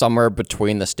truth is somewhere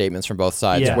between the statements from both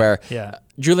sides. Yeah, Where yeah.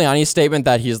 Giuliani's statement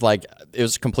that he's like, it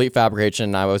was complete fabrication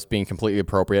and I was being completely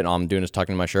appropriate and all I'm doing is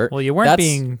tucking in my shirt. Well, you weren't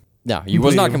being... No, he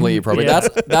was not completely appropriate. Yeah.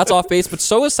 That's off base. But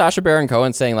so is Sacha Baron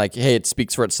Cohen saying like, "Hey, it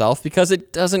speaks for itself," because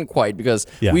it doesn't quite, because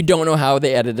we don't know how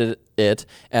they edited it.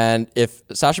 And if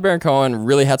Sacha Baron Cohen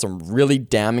really had some really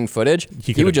damning footage,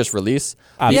 he would just release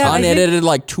the unedited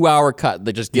like 2-hour cut.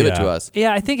 They just give it to us.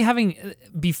 Yeah, I think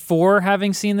before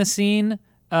having seen the scene,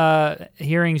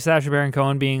 hearing Sacha Baron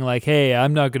Cohen being like, "Hey,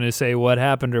 I'm not going to say what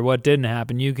happened or what didn't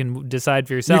happen. You can decide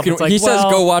for yourself." It's like, he says,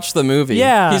 "Go watch the movie."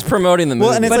 Yeah, he's promoting the movie.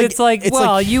 Well, and it's like,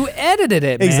 you edited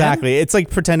it, man. Exactly. It's like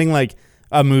pretending like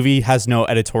a movie has no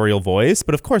editorial voice,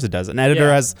 but of course it does. An editor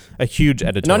has a huge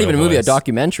editorial Not even a movie, voice. a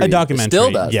documentary. A documentary. It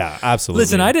still does. Yeah, absolutely.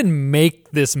 Listen, I didn't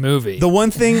make this movie. The one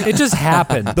thing it just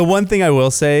happened. The one thing I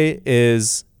will say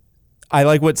is I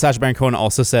like what Sacha Baron Cohen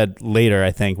also said later,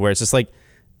 I think, where it's just like,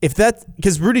 if that,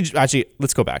 because actually,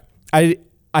 let's go back. I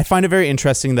find it very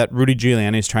interesting that Rudy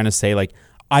Giuliani is trying to say, like,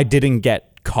 I didn't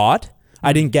get caught.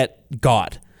 I didn't get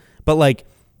got. But, like,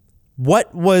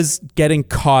 what was getting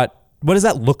caught? What does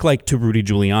that look like to Rudy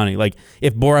Giuliani? Like,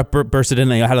 if Borat bursted in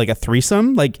and they had, like, a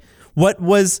threesome? Like,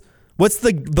 what's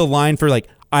the line for, like,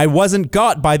 I wasn't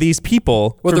got by these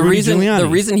people. Well, the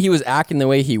reason he was acting the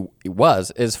way he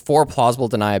was is for plausible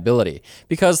deniability.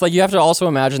 Because like you have to also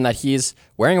imagine that he's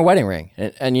wearing a wedding ring,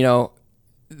 and you know,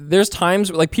 there's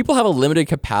times like people have a limited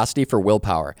capacity for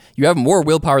willpower. You have more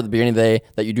willpower at the beginning of the day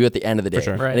that you do at the end of the day,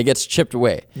 sure. and it gets chipped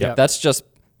away. Yep. That's just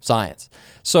science.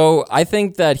 So I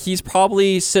think that he's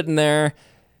probably sitting there.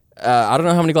 I don't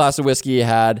know how many glasses of whiskey he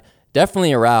had.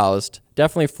 Definitely aroused.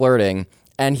 Definitely flirting,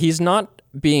 and he's not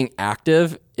being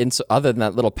active other than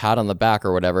that little pat on the back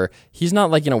or whatever. He's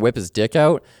not like, you know, whip his dick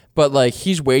out, but like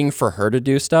he's waiting for her to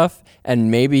do stuff,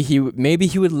 and maybe he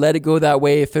would let it go that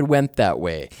way if it went that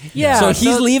way. Yeah. So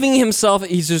he's leaving himself,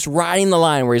 he's just riding the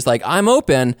line where he's like, I'm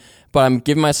open, but I'm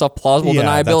giving myself plausible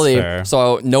deniability,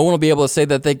 so no one will be able to say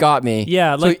that they got me.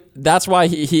 Yeah, so that's why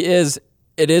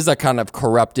it is a kind of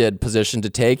corrupted position to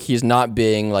take. He's not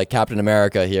being like Captain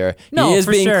America here. No, he is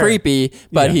for being sure. creepy,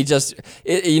 but he just,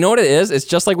 you know what it is? It's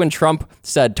just like when Trump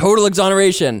said total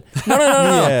exoneration. No.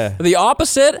 Yeah. The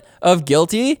opposite of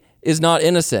guilty is not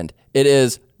innocent. It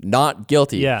is not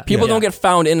guilty. Yeah. People don't get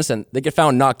found innocent. They get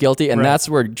found not guilty, and that's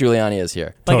where Giuliani is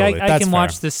here. Like Totally. I That's can fair.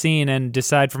 watch the scene and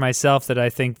decide for myself that I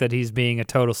think that he's being a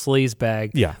total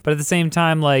sleazebag. Yeah. But at the same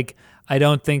time, like I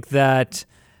don't think that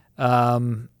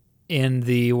in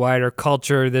the wider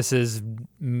culture this is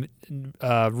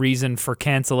reason for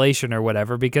cancellation or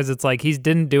whatever, because it's like he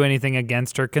didn't do anything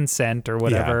against her consent or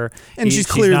whatever. Yeah. And she's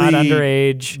not clearly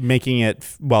underage. making it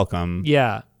welcome.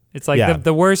 Yeah. It's like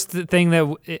the worst thing that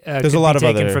could a lot be of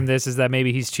taken other- from this is that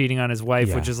maybe he's cheating on his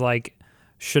wife, which is like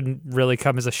shouldn't really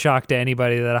come as a shock to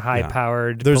anybody that a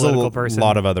high-powered political person. There's a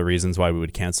lot of other reasons why we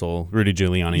would cancel Rudy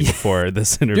Giuliani before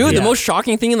this interview. Dude, the most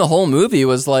shocking thing in the whole movie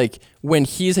was like when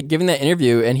he's giving that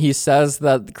interview and he says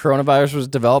that the coronavirus was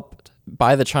developed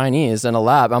by the Chinese in a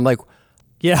lab. I'm like,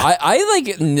 yeah, I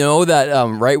like know that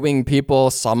right-wing people,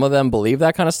 some of them believe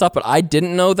that kind of stuff, but I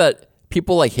didn't know that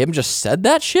people like him just said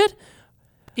that shit.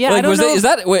 Yeah, like, I don't know. Is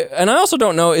that? Wait, and I also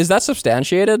don't know. Is that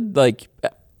substantiated? Like,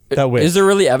 is there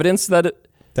really evidence that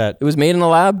it was made in a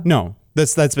lab? No,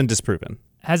 that's been disproven.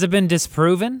 Has it been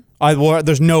disproven?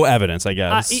 There's no evidence, I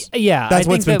guess. Yeah, that's I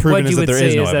what's think been proven what is you that there would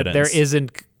is say no is evidence. that there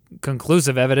isn't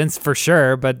conclusive evidence for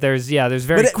sure, but there's very But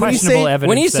when you questionable say- evidence.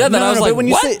 when he said that, I was like, but when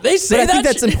you what? say- They say but I that think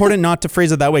that's shit? important not to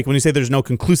phrase it that way. When you say there's no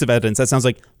conclusive evidence, that sounds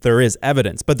like there is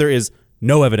evidence, but there is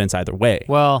no evidence either way.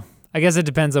 Well, I guess it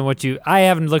depends on what I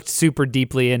haven't looked super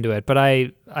deeply into it, but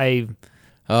I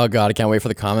Oh God, I can't wait for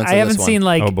the comments. I on haven't this seen one.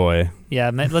 like. Oh boy. Yeah,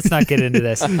 let's not get into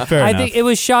this. Fair I enough. think it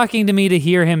was shocking to me to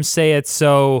hear him say it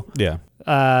so Yeah.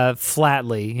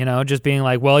 flatly, just being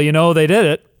like, well, they did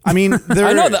it. I mean,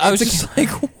 I know that. I was just like,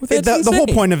 that's the whole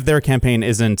insane. point of their campaign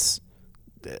isn't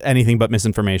anything but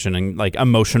misinformation and like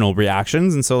emotional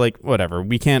reactions, and so like whatever,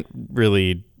 we can't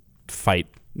really fight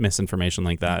misinformation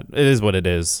like that. It is what it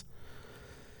is.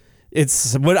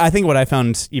 It's what I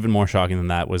found even more shocking than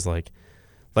that was like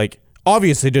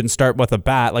obviously didn't start with a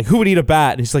bat. Like, who would eat a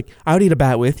bat? And he's like, I would eat a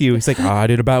bat with you. He's like,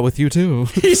 I'd eat a bat with you too.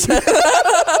 He said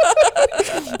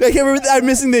I can't remember. I'm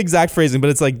missing the exact phrasing, but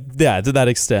it's like, yeah, to that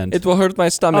extent. it will hurt my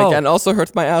stomach Oh. and also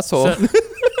hurt my asshole.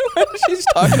 She's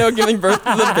talking about giving birth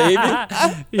to the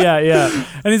baby. Yeah.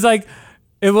 And he's like,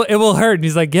 it will hurt. And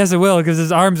he's like, yes, it will, because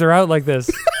his arms are out like this.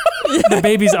 The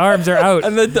baby's arms are out.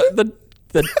 And the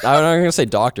I'm not gonna say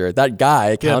doctor. That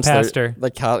guy, counselor, pastor. the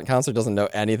counselor doesn't know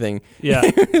anything. Yeah.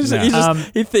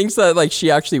 He thinks that like she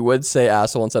actually would say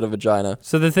asshole instead of vagina.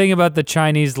 So the thing about the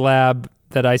Chinese lab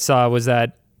that I saw was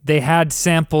that they had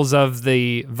samples of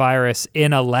the virus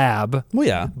in a lab. Well,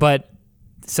 yeah. But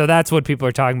so that's what people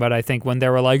are talking about, I think, when they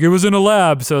were like, it was in a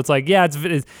lab. So it's like, yeah,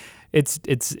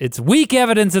 it's weak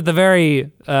evidence at the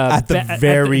very At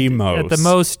the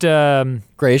most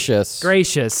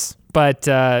Gracious. But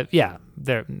yeah,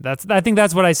 I think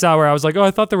that's what I saw where I was like, oh,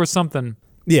 I thought there was something.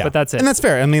 Yeah, but that's it. And that's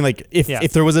fair. I mean, like,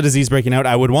 if there was a disease breaking out,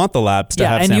 I would want the labs to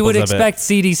have samples of it. and you would expect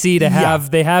CDC to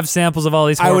have, they have samples of all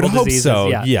these horrible diseases. I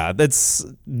would hope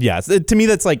so. Yeah, to me,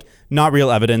 that's like not real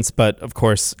evidence, but of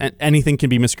course, anything can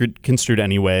be misconstrued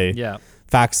anyway. Yeah.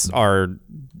 Facts are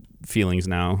feelings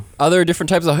now. Other different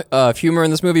types of humor in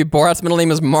this movie. Borat's middle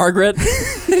name is Margaret.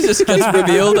 It just gets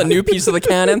revealed, a new piece of the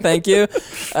canon. Thank you.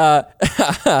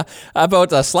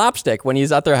 About slapstick when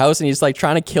he's at their house and he's like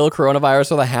trying to kill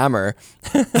coronavirus with a hammer.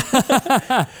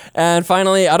 And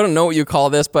finally, I don't know what you call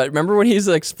this, but remember when he's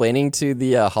explaining to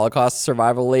the Holocaust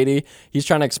survival lady, he's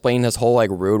trying to explain his whole like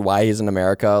rude why he's in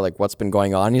America, like what's been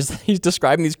going on. He's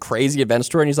describing these crazy events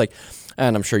to her, and he's like,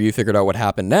 and I'm sure you figured out what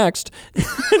happened next.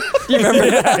 You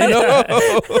remember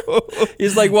that?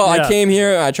 He's like, well, I came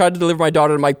here, I tried to deliver my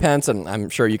daughter to Mike Pence, and I'm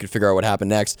sure you could figure out what happened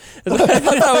next. I thought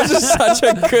that was just such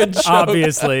a good joke.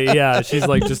 Obviously, yeah. She's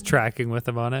like just tracking with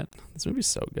him on it. This movie's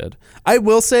so good. I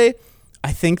will say,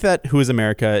 I think that Who is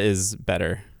America is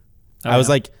better. I was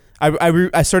like,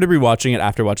 I started rewatching it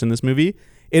after watching this movie.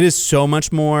 It is so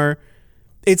much more,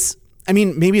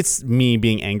 maybe it's me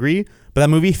being angry, but that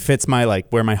movie fits my like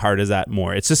where my heart is at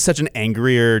more. It's just such an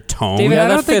angrier tone. David, Yeah, I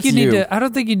don't that think you fits need you. to. I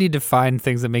don't think you need to find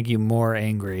things that make you more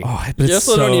angry. Oh, but You it's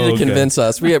also so don't need to good. convince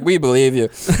us. We believe you.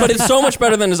 But it's so much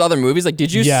better than his other movies. Like,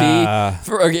 did you Yeah.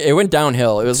 see? It went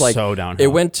downhill. It was like So downhill.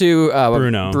 It went to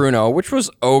Bruno, which was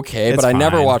okay, It's but I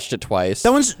never fine. watched it twice.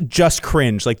 That one's just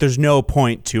cringe. Like, there's no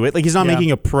point to it. Like, he's not Yeah.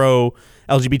 making a pro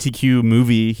LGBTQ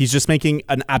movie. He's just making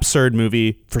an absurd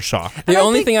movie for shock. The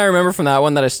only thing I remember from that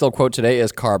one that I still quote today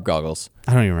is carb goggles.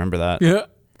 I don't even remember that. Yeah.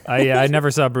 I never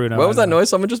saw Bruno. What was that noise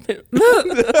someone just made?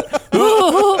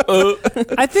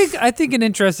 I think an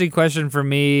interesting question for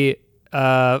me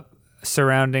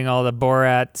surrounding all the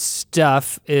Borat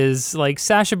stuff is like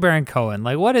Sacha Baron Cohen.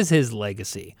 Like, what is his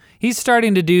legacy? He's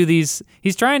starting to do these.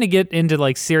 He's trying to get into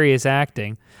like serious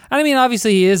acting. I mean,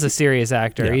 obviously he is a serious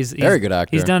actor. Yeah, he's very good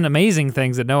actor. He's done amazing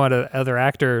things that no other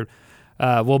actor.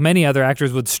 Many other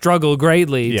actors would struggle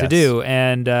greatly to Yes. do,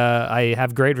 and I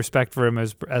have great respect for him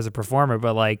as a performer.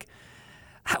 But like,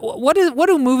 what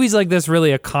do movies like this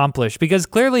really accomplish? Because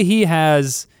clearly he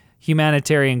has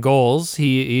humanitarian goals.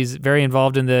 He's very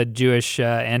involved in the Jewish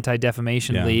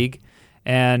Anti-Defamation League,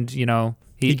 and you know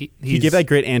He he's- gave that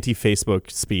great anti-Facebook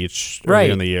speech Right.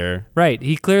 earlier in the year. Right.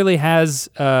 He clearly has,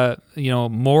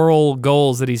 moral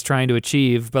goals that he's trying to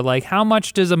achieve. But like, how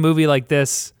much does a movie like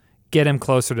this get him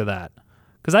closer to that?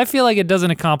 Because I feel like it doesn't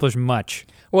accomplish much.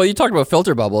 Well, you talked about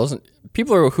filter bubbles.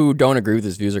 People who don't agree with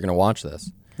his views are going to watch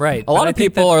this. Right. A lot of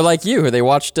people are like you, who they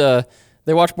watched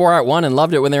Borat 1 and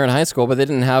loved it when they were in high school, but they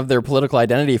didn't have their political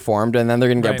identity formed, and then they're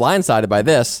going to get blindsided by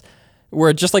this.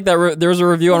 Where just like that, there was a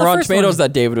review on the Rotten first Tomatoes one-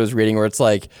 that David was reading where it's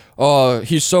like, oh,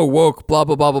 he's so woke, blah,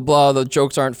 blah, blah, blah, blah. The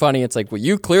jokes aren't funny. It's like, well,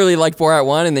 you clearly liked Borat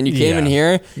 1, and then you came in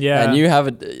here, and you have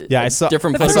a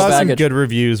different I political saw some baggage. good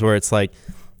reviews where it's like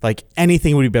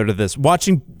anything would be better than this.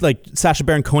 Watching like Sacha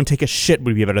Baron Cohen take a shit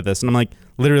would be better than this. And I'm like,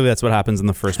 literally that's what happens in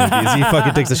the first movie is he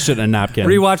fucking takes a shit in a napkin.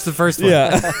 Rewatch the first one.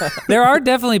 Yeah. There are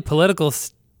definitely political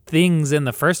things in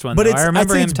the first one. But Though. it's, I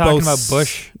remember I'd say him it's talking both, about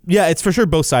Bush. Yeah, it's for sure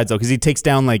both sides though, because he takes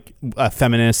down like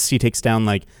feminists, he takes down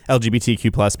like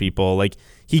LGBTQ plus people. Like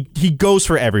he goes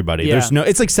for everybody. Yeah. There's no.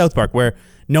 It's like South Park where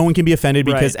no one can be offended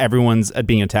because Right. everyone's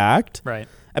being attacked. Right.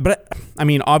 But I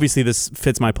mean, obviously this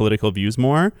fits my political views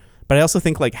more. But I also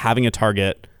think like having a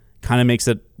target kind of makes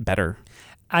it better.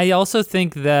 I also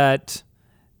think that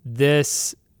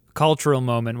this cultural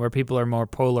moment where people are more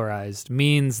polarized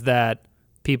means that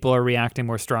people are reacting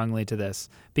more strongly to this.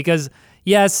 Because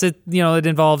yes, it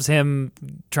involves him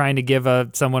trying to give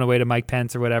someone away to Mike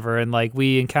Pence or whatever, and like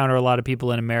we encounter a lot of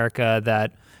people in America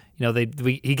that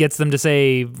he gets them to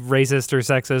say racist or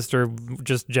sexist or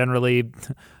just generally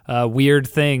weird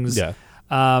things. Yeah.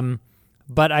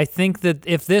 But I think that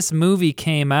if this movie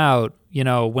came out,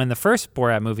 when the first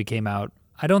Borat movie came out,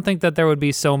 I don't think that there would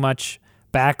be so much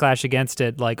backlash against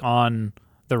it, like on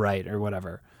the right or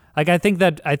whatever. Like I think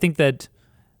that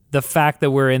the fact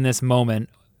that we're in this moment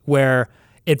where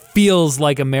it feels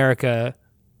like America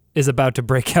is about to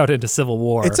break out into civil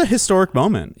war. It's a historic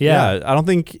moment. Yeah. I don't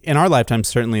think in our lifetime,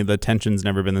 certainly the tension's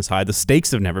never been this high. The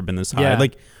stakes have never been this high. Yeah.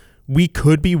 Like, we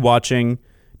could be watching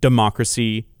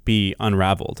democracy be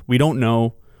unraveled. We don't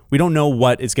know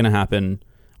what is going to happen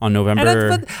on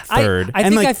November 3rd. I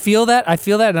think I feel that,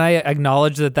 and I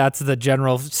acknowledge that that's the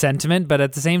general sentiment, but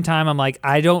at the same time, I'm like,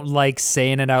 I don't like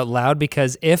saying it out loud,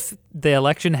 because if the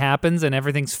election happens and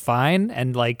everything's fine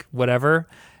and like whatever,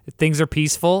 things are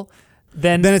peaceful,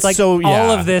 then it's like so, yeah.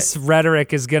 all of this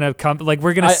rhetoric is going to come, like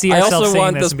we're going to see ourselves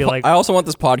saying this and be like, I also want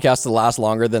this podcast to last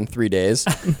longer than 3 days.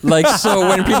 Like, so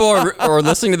when people are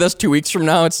listening to this 2 weeks from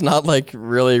now, it's not like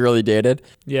really, really dated.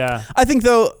 yeah. I think,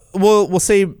 though, we'll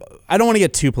say, I don't want to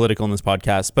get too political in this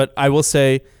podcast, but I will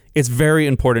say it's very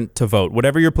important to vote,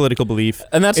 whatever your political belief.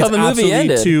 And that's how it's the movie absolutely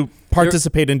ended. To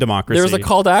participate in democracy. There was a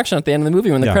call to action at the end of the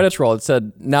movie when the credits rolled. It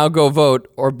said, "Now go vote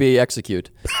or be execute."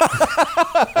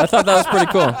 I thought that was pretty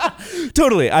cool.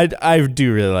 Totally. I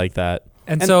do really like that.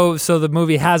 And so the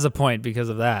movie has a point because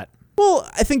of that. Well,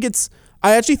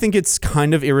 I actually think it's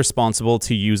kind of irresponsible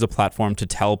to use a platform to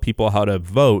tell people how to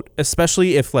vote,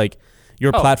 especially if like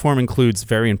your platform includes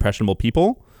very impressionable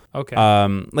people. Okay.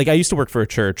 Like I used to work for a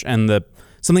church, and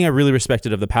something I really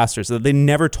respected of the pastors is that they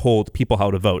never told people how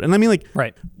to vote. And I mean, like,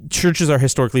 right. Churches are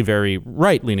historically very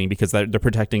right-leaning because they're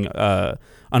protecting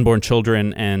unborn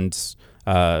children and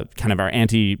kind of our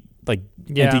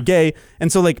anti-gay.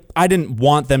 And so, like, I didn't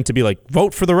want them to be like,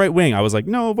 vote for the right wing. I was like,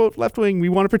 no, vote left wing. We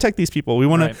want to protect these people. We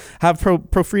want to have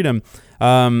pro freedom.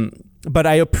 But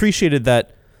I appreciated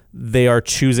that they are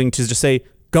choosing to just say,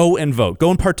 go and vote, go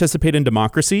and participate in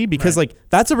democracy, because like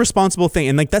that's a responsible thing.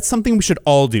 And like, that's something we should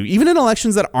all do. Even in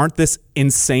elections that aren't this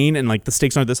insane and like the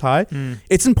stakes aren't this high,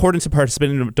 it's important to participate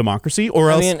in democracy,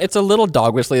 or else. I mean, it's a little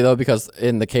dog whistly though, because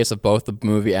in the case of both the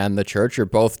movie and the church, you're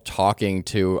both talking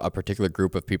to a particular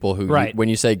group of people who, when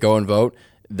you say go and vote,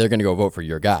 they're going to go vote for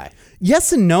your guy.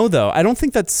 Yes and no, though. I don't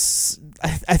think that's,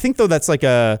 I think though that's like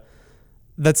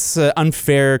that's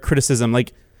unfair criticism.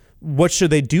 Like, what should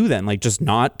they do then? Like, just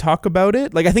not talk about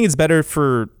it? Like, I think it's better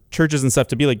for churches and stuff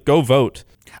to be like, go vote.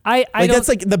 That's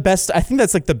like the best. I think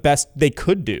that's like the best they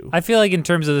could do. I feel like in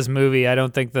terms of this movie, I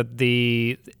don't think that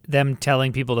them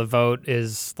telling people to vote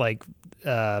is like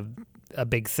a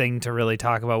big thing to really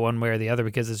talk about one way or the other,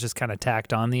 because it's just kind of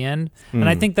tacked on the end. And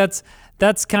I think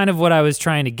that's kind of what I was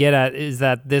trying to get at, is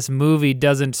that this movie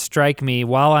doesn't strike me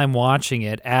while I'm watching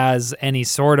it as any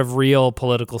sort of real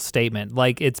political statement.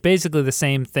 Like, it's basically the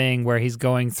same thing where he's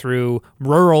going through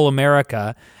rural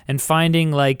America and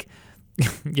finding like,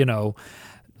 you know,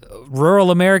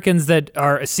 rural Americans that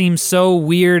seem so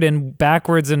weird and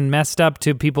backwards and messed up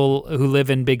to people who live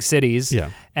in big cities. Yeah.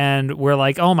 And we're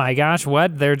like, oh my gosh,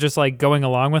 what? They're just like going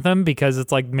along with them because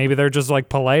it's like maybe they're just like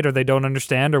polite or they don't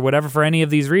understand or whatever for any of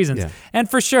these reasons. Yeah. And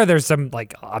for sure, there's some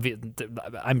like obvious.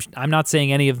 I'm not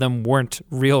saying any of them weren't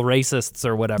real racists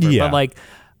or whatever, but like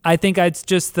I think it's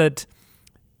just that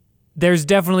there's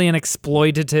definitely an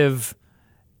exploitative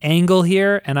angle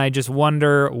here, and I just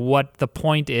wonder what the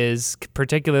point is,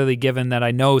 particularly given that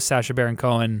I know Sacha Baron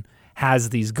Cohen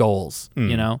has these goals,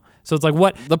 you know? So it's like,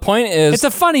 what? The point is, it's a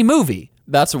funny movie.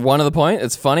 That's one of the point.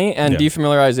 It's funny, and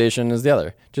defamiliarization is the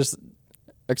other. Just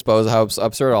expose how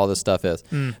absurd all this stuff is.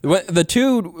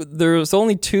 There's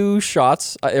only two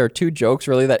shots, or two jokes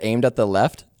really, that aimed at the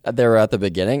left. They were at the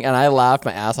beginning, and I laughed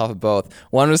my ass off at both.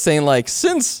 One was saying like,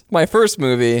 since my first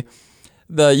movie,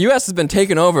 the U.S. has been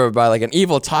taken over by like an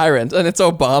evil tyrant, and it's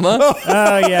Obama.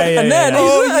 And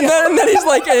then he's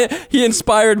like, he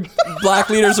inspired black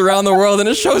leaders around the world, and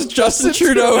it shows Justin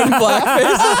Trudeau in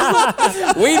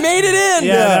blackface. We made it in.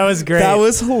 Yeah, that was great. That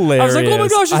was hilarious. I was like, oh my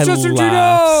gosh, it's Justin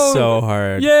Trudeau. So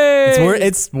hard. Yay!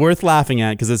 It's worth laughing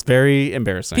at because it's very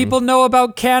embarrassing. People know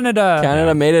about Canada.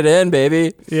 Canada made it in,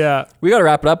 baby. Yeah. We got to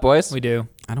wrap it up, boys. We do.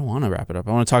 I don't want to wrap it up.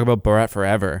 I want to talk about Borat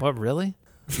forever. What, really?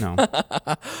 No.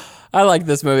 I like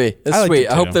this movie. It's sweet.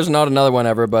 I hope there's not another one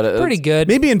ever, but it's pretty good.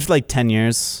 Maybe in like 10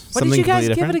 years. What did you guys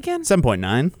give it again?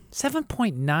 7.9.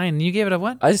 7.9. You gave it a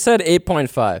what? I said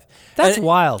 8.5. That's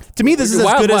wild. To me, this is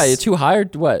as good as... Too high or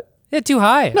what? Yeah, too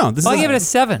high. No, this is... I give it a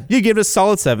 7. You give it a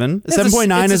solid 7.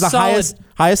 7.9 is the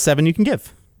highest 7 you can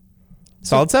give.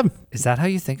 Solid 7. Is that how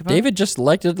you think about it? David just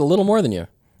liked it a little more than you.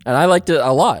 And I liked it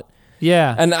a lot.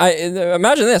 Yeah. And I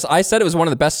imagine this. I said it was one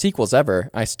of the best sequels ever.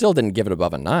 I still didn't give it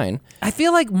above a 9. I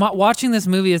feel like watching this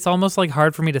movie, it's almost like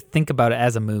hard for me to think about it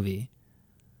as a movie.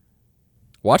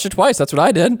 Watch it twice. That's what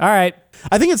I did. All right.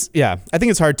 I think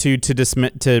it's hard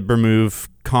to remove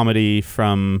comedy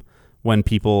from when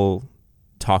people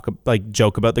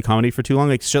joke about the comedy for too long.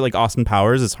 Like shit like Austin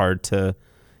Powers is hard to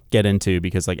get into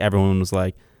because like everyone was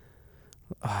like,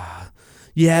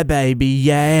 yeah, baby,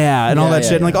 yeah, and all Yeah, that yeah,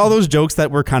 shit. And like yeah. all those jokes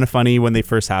that were kind of funny when they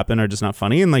first happen are just not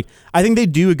funny. And like I think they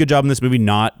do a good job in this movie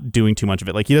not doing too much of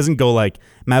it. Like he doesn't go like,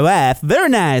 my wife, very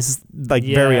nice, like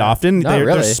very Yeah. often. Not They're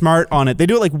really. smart on it. They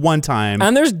do it like one time.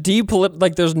 And there's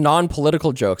there's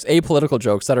non-political jokes, apolitical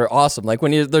jokes that are awesome. Like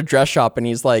when they're dress shop and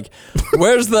he's like,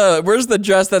 "Where's the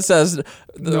dress that says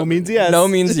No means yes." No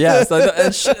means yes."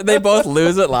 And they both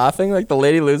lose it laughing. Like the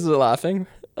lady loses it laughing.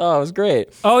 Oh, it was great.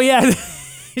 Oh yeah.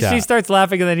 Yeah. She starts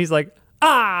laughing and then he's like,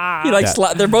 ah. He like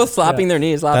Yeah. they're both slapping their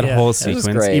knees laughing. That whole It was sequence,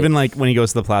 great. even like when he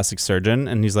goes to the plastic surgeon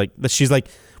and she's like,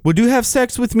 would you have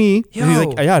sex with me? And he's Yo.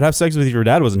 like, yeah, I'd have sex with you if your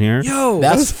dad wasn't here. Yo,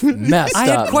 That's messed I up.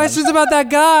 had man. questions about that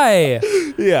guy.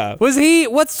 Yeah.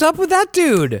 What's up with that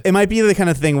dude? It might be the kind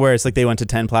of thing where it's like they went to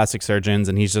 10 plastic surgeons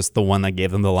and he's just the one that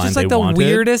gave them the line Just they like the wanted.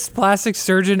 weirdest plastic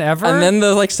surgeon ever. And then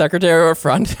the like secretary up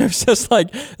front was just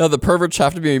like, no, the perverts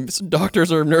have to be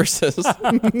doctors or nurses.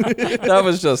 That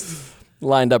was just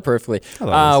lined up perfectly.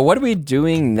 What are we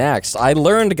doing next? I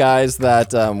learned, guys,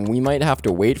 that we might have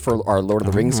to wait for our Lord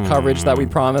of the Rings coverage that we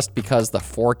promised because the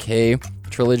 4K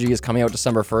trilogy is coming out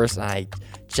December 1st. And I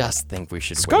just think we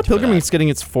should Scott wait for Pilgrim that. is getting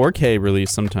its 4K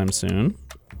release sometime soon.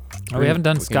 Oh, we haven't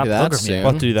done We can Scott do that Pilgrim soon. yet.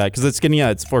 We'll have to do that because it's getting,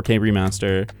 it's 4K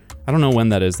remaster. I don't know when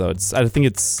that is though. I think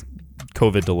it's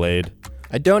COVID delayed.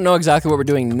 I don't know exactly what we're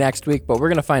doing next week, but we're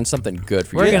going to find something good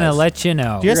for you We're guys. gonna let you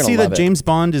know. Do you guys gonna see love that it. James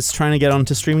Bond is trying to get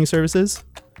onto streaming services?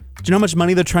 Do you know how much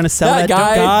money they're trying to sell That that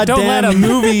guy- goddamn don't let him.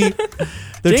 movie?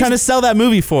 They're James- trying to sell that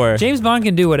movie for. James Bond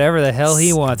can do whatever the hell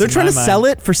he wants. They're in trying my to mind. sell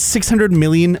it for $600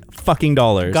 million fucking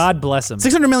dollars. God bless him.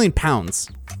 600 million pounds.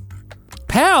 I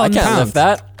Pounds. can't Pounds. lift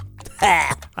that.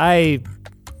 I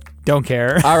don't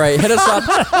care. All right, hit us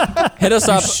up. Hit us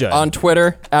up should. on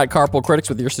Twitter at Carpool Critics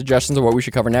with your suggestions of what we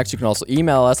should cover next. You can also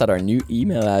email us at our new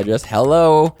email address,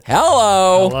 hello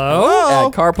Hello?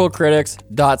 at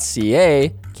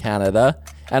carpoolcritics.ca, Canada.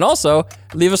 And also,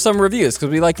 leave us some reviews because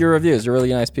we like your reviews. You're really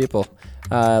nice people.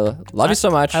 Love you so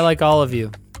much. I like all of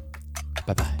you.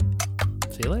 Bye-bye.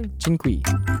 See you later. Cinque.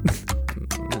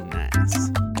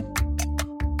 Nice.